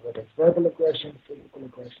aggression, whether it's verbal aggression, physical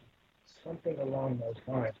aggression, something along those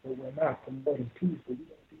lines. But we're not promoting peace, but we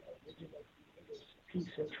want to be original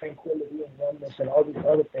peace and tranquility and oneness and all these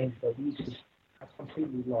other things that we just I've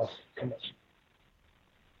completely lost connection.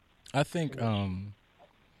 I think I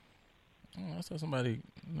saw somebody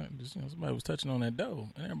somebody was touching on that dough,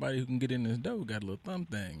 and everybody who can get in this dough got a little thumb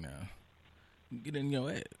thing now. Get in your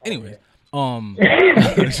ass. Anyways,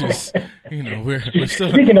 just we're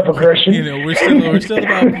still speaking of aggression. we're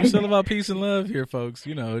still about peace and love here, folks.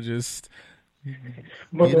 Just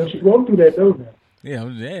don't you go through that dough now.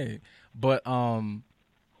 Yeah, but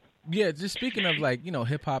just speaking of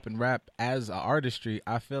hip hop and rap as an artistry,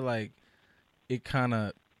 I feel like it kind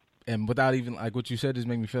of, and without even like what you said, just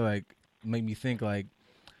make me think like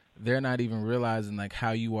they're not even realizing like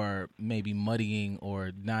how you are maybe muddying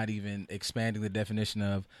or not even expanding the definition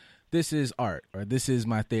of this is art or this is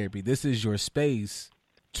my therapy. This is your space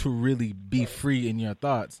to really be free in your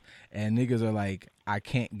thoughts. And niggas are like, I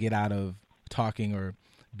can't get out of talking or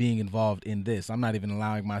being involved in this. I'm not even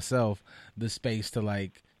allowing myself the space to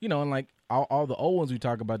and like all the old ones we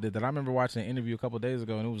talk about that I remember watching an interview a couple of days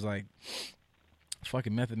ago, and it was like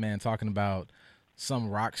fucking Method Man talking about some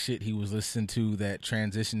rock shit he was listening to that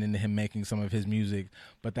transitioned into him making some of his music,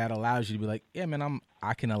 but that allows you to be like, yeah, man,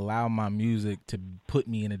 I can allow my music to put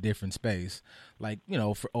me in a different space, like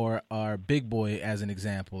or Big Boy as an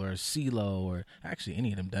example, or CeeLo, or actually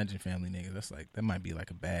any of them Dungeon Family niggas. That's like that might be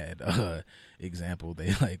like a bad example.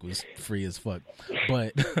 They like was free as fuck,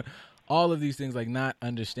 but all of these things, like not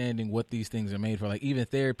understanding what these things are made for, like even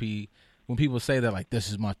therapy. When people say that like this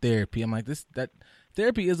is my therapy, I'm like that.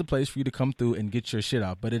 Therapy is a place for you to come through and get your shit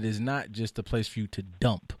out, but it is not just a place for you to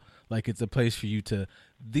dump. Like it's a place for you to,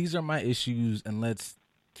 these are my issues, and let's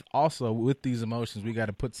also, with these emotions, we got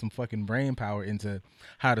to put some fucking brain power into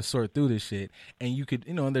how to sort through this shit. And you could,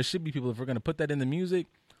 and there should be people, if we're going to put that in the music,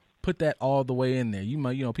 put that all the way in there. You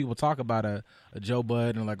might, people talk about a Joe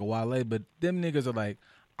Bud and like a Wale, but them niggas are like,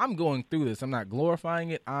 I'm going through this. I'm not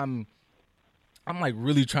glorifying it. I'm like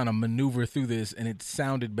really trying to maneuver through this, and it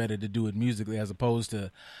sounded better to do it musically as opposed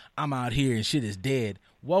to I'm out here and shit is dead.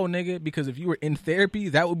 Whoa, nigga, because if you were in therapy,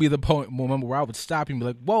 that would be the moment where I would stop you and be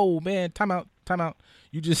like, whoa, man, time out.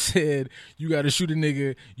 You just said you got to shoot a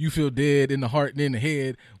nigga. You feel dead in the heart and in the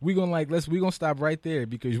head. We gonna stop right there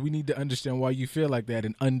because we need to understand why you feel like that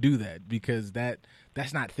and undo that, because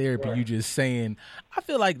that's not therapy. Right. You just saying, I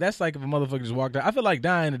feel like that's like if a motherfucker just walked out. I feel like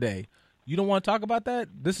dying today. You don't want to talk about that?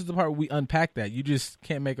 This is the part where we unpack that. You just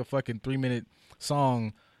can't make a fucking 3-minute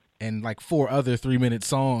song and like 4 other 3-minute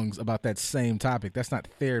songs about that same topic. That's not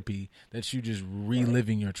therapy. That's you just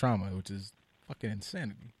reliving your trauma, which is fucking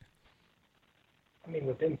insanity. I mean,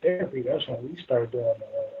 within therapy, that's when we start doing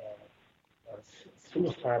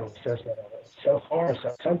suicidal assessment or self-harm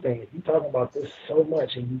or something. If you talk about this so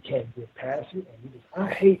much and you can't get past it, and you just,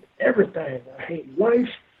 I hate everything. I hate life.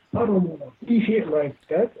 I don't want to be here like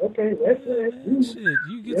that. Okay, that's it. Shit,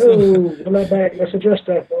 you get some. Back. Let's address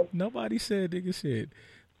that, bro. Nobody said nigga shit.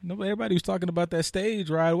 Everybody was talking about that stage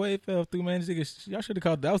ride away. Fell through, man. Y'all should have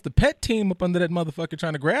called. That was the pet team up under that motherfucker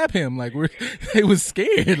trying to grab him. Like they was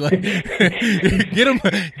scared. Like get him.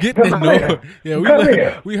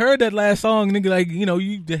 Yeah, we heard that last song, nigga. Like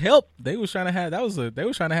you to help. They was trying to have They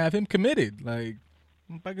was trying to have him committed. Like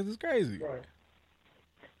motherfuckers is crazy. Right.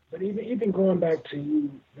 But even going back to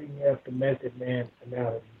you bringing up the Method Man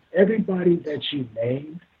analogy, everybody that you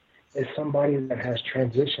named is somebody that has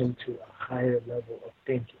transitioned to a higher level of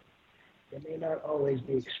thinking. It may not always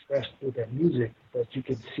be expressed through their music, but you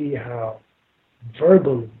can see how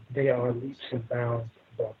verbally they are leaps and bounds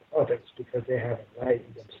above others because they have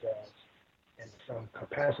enlightened themselves in some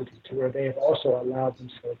capacity to where they have also allowed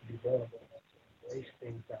themselves to be vulnerable and to embrace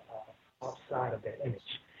things that are outside of their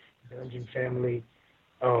image. Dungeon Family,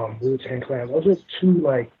 Wu-Tang Clan, those are two,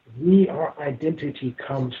 our identity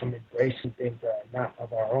comes from embracing things that are not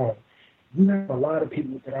of our own. You have a lot of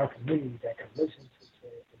people within our community that can listen to,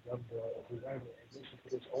 say, the Young Boy or whoever, and listen to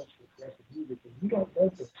this ultra aggressive music, and you don't know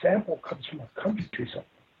if the sample comes from a country something.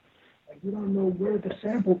 Like, you don't know where the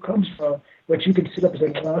sample comes from, but you can sit up and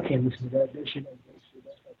say, well, I can't listen to that, this shit,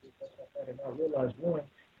 that's like this, that's like that, and I realize, one,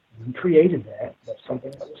 we created that. That's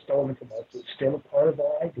something that was stolen from us. It's still a part of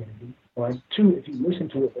our identity. One, two, if you listen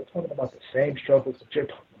to it, they're talking about the same struggles that you're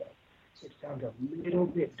talking about. It sounds a little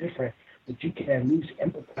bit different, but you can at least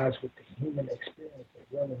empathize with the human experience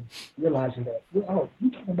and realizing that, you're talking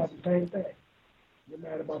about the same thing. You're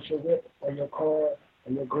mad about your whip or your car or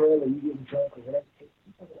your girl or you getting drunk or whatever. You're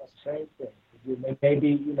talking about the same thing.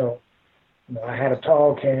 Maybe, I had a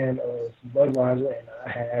tall can of Budweiser and I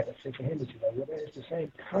had a six of Hennessy. It's the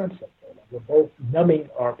same concept. We're both numbing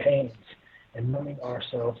our pains and numbing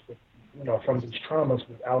ourselves with, from these traumas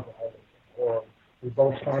with alcohol, or we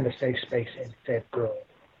both find a safe space in said girl,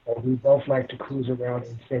 or we both like to cruise around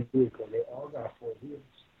in said vehicle. They all got 4 wheels.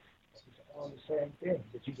 all the same thing.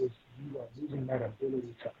 That you are losing that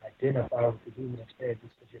ability to identify with the human experience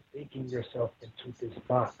because you're thinking yourself into this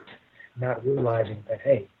box, not realizing that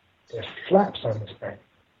hey, there's flaps on this thing.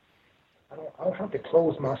 I don't have to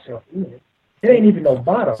close myself in. It ain't even no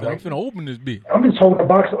bottom. So I'm finna open this bitch. I'm just holding the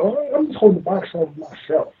box. I'm just holding the box on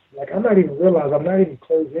myself. Like I'm not even realizing I'm not even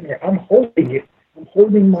closed in here. I'm holding it. I'm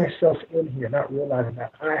holding myself in here, not realizing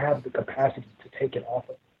that I have the capacity to take it off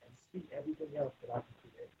of me and see everything else that I can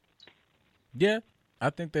create. Yeah,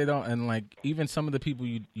 I think they don't. And like even some of the people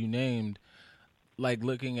you named, like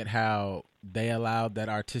looking at how they allowed that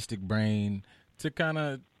artistic brain to kind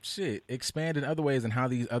of expand in other ways, and how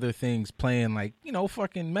these other things playing, like, you know,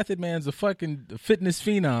 fucking Method Man's a fucking fitness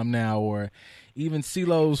phenom now, or even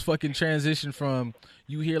CeeLo's fucking transition from,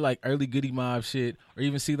 you hear like early Goody Mob shit, or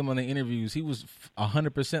even see them on the interviews, he was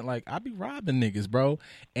 100% like, I be robbing niggas, bro,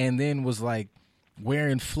 and then was like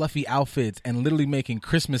wearing fluffy outfits and literally making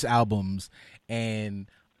Christmas albums, and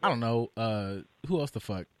I don't know, who else the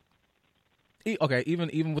fuck? Okay,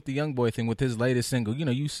 even with the Young Boy thing, with his latest single, you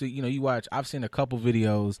know, you watch. I've seen a couple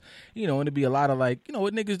videos, you know, and it'd be a lot of like, you know,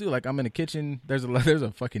 what niggas do. Like, I'm in the kitchen. There's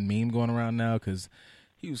a fucking meme going around now because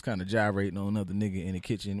he was kind of gyrating on another nigga in the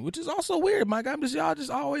kitchen, which is also weird. My God, y'all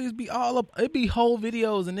just always be all up. It'd be whole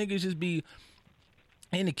videos and niggas just be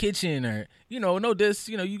in the kitchen, or, you know, no this,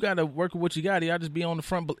 you know, you gotta work with what you got. Y'all just be on the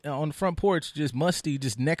front porch, just musty,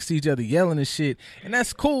 just next to each other, yelling and shit, and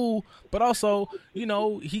that's cool. But also, you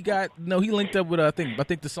know, he linked up with I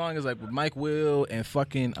think the song is like with Mike Will and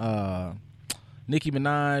fucking Nicki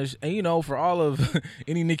Minaj, and you know, for all of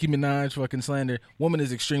any Nicki Minaj fucking slander, woman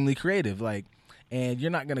is extremely creative, like, and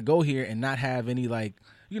you're not gonna go here and not have any, like,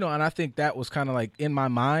 you know, and I think that was kind of like in my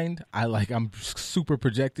mind. I'm super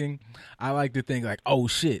projecting. I like to think like, oh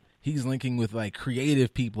shit, he's linking with like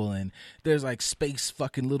creative people, and there's like space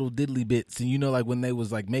fucking little diddly bits. And you know, like when they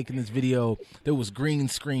was like making this video, there was green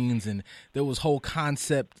screens and there was whole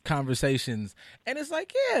concept conversations. And it's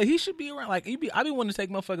like, yeah, he should be around. Like, I be wanting to take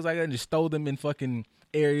motherfuckers like that and just throw them in fucking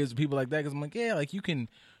areas of people like that. Because I'm like, yeah, like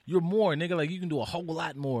you're more, nigga. Like you can do a whole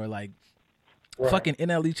lot more. Like, right. Fucking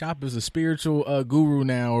NLE Chopper's a spiritual guru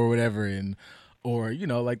now or whatever, and or, you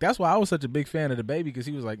know, like that's why I was such a big fan of the baby, because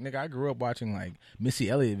he was like, nigga, I grew up watching like Missy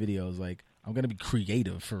Elliott videos. Like, I'm gonna be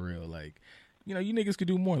creative for real. Like, you know, you niggas could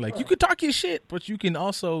do more. Like, you could talk your shit, but you can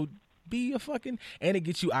also be a fucking, and it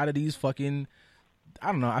gets you out of these fucking,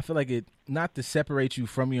 I don't know, I feel like it, not to separate you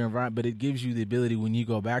from your environment, but it gives you the ability when you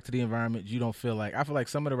go back to the environment, you don't feel like, I feel like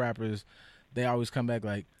some of the rappers, they always come back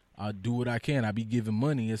like, I'll do what I can, I be giving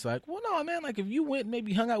money. It's like, well, no, man, like if you went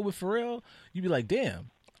maybe hung out with Pharrell, you'd be like,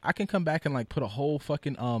 damn, I can come back and like put a whole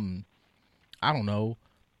fucking, I don't know,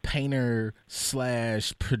 painter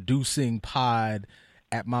 / producing pod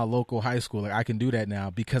at my local high school. Like, I can do that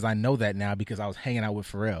now because I know that now because I was hanging out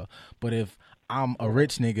with Pharrell. But if I'm a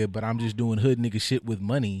rich nigga, but I'm just doing hood nigga shit with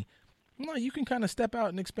money, no, you can kind of step out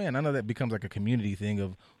and expand. I know that becomes like a community thing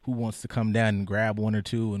of who wants to come down and grab one or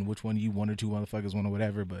two, and which one you one or two motherfuckers want or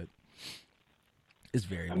whatever, but it's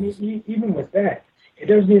very loose. I mean, even with that, it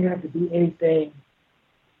doesn't even have to be anything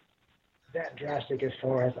that drastic as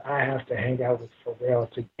far as I have to hang out with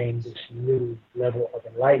Pharrell to gain this new level of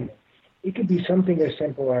enlightenment. It could be something as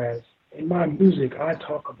simple as, in my music, I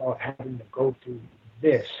talk about having to go through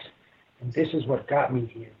this, and this is what got me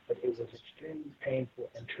here, but it was extremely painful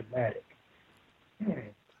and traumatic.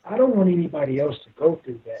 I don't want anybody else to go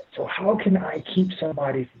through that. So how can I keep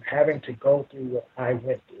somebody from having to go through what I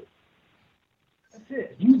went through? That's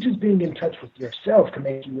it. You just being in touch with yourself can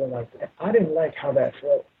make you realize that I didn't like how that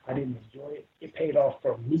felt. I didn't enjoy it. It paid off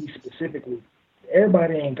for me specifically.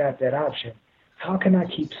 Everybody ain't got that option. How can I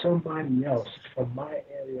keep somebody else from my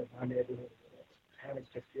area, my neighborhood, having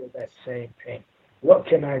to feel that same pain? What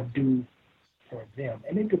can I do for them?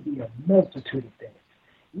 And it could be a multitude of things.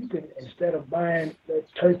 You can, instead of buying the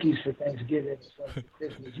turkeys for Thanksgiving or for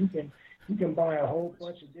Christmas, you can buy a whole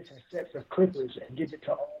bunch of different sets of clippers and give it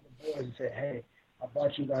to all the boys and say, hey, I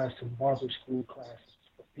bought you guys some barber school classes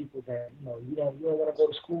for people that, you know, you don't want to go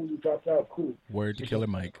to school, you dropped out, cool. Word to Killer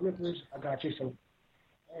Mike. Clippers, I got you some,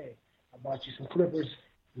 hey, I bought you some clippers,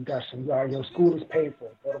 you got some, your school is paid for,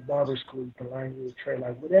 go to barber school, you can learn your trade,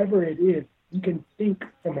 like whatever it is, you can think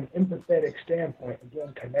from an empathetic standpoint,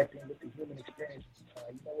 again, connecting with the human experience.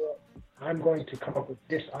 You know what? I'm going to come up with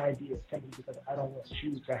this idea simply because I don't want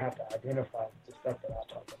you to have to identify with the stuff that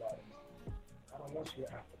I talk about. I don't want you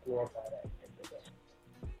to have to glorify that.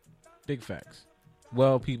 Big facts.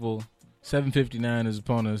 Well, people, 7:59 is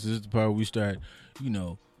upon us. This is the part where we start, you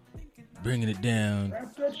know, bringing it down.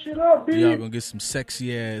 Wrap that shit up, dude. Y'all gonna get some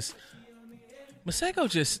sexy ass. Masego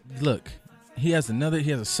just, look, He has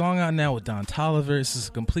a song out now with Don Toliver. It's just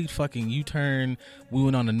a complete fucking U-turn. We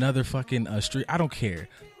went on another fucking street. I don't care.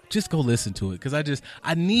 Just go listen to it, because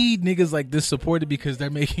I need niggas like this supported, because they're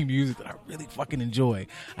making music that I really fucking enjoy.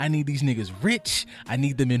 I need these niggas rich. I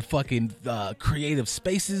need them in fucking creative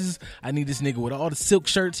spaces. I need this nigga with all the silk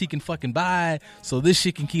shirts he can fucking buy, so this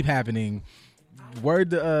shit can keep happening. Word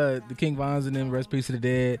to the King Vons and them, rest peace to the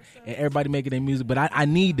dead, and everybody making their music. But I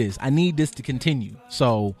need this. I need this to continue.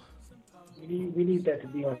 So we need that to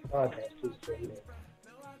be on the podcast too. So yeah.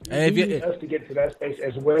 Hey, we need us to get to that space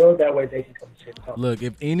as well. That way they can come sit and talk. Look,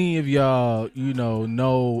 if any of y'all,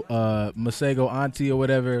 know Masego Auntie or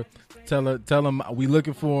whatever, tell him we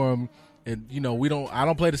looking for him. And I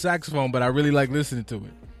don't play the saxophone, but I really like listening to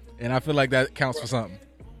it, and I feel like that counts for something.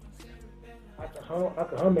 I can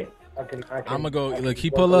hum it. I'm gonna go. Look, he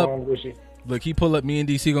pull up. Me and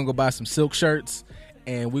DC gonna go buy some silk shirts,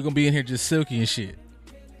 and we're gonna be in here just silky and shit.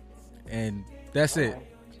 And that's it.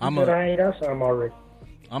 I ain't got some already.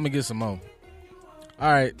 I'm gonna get some more.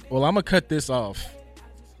 All right. Well, I'm gonna cut this off,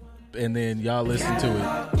 and then y'all listen to it.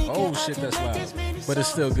 Oh shit, that's loud, but it's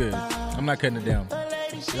still good. I'm not cutting it down.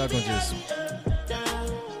 Y'all gonna just.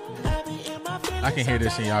 I can hear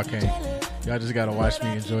this and y'all can't. Y'all just gotta watch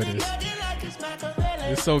me enjoy this.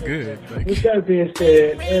 It's so good. Like, with that being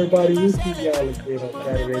said, everybody, we keep y'all again on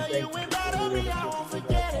Saturday. Thank you for tuning in to the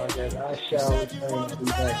podcast. I shall return to be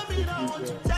back this weekend.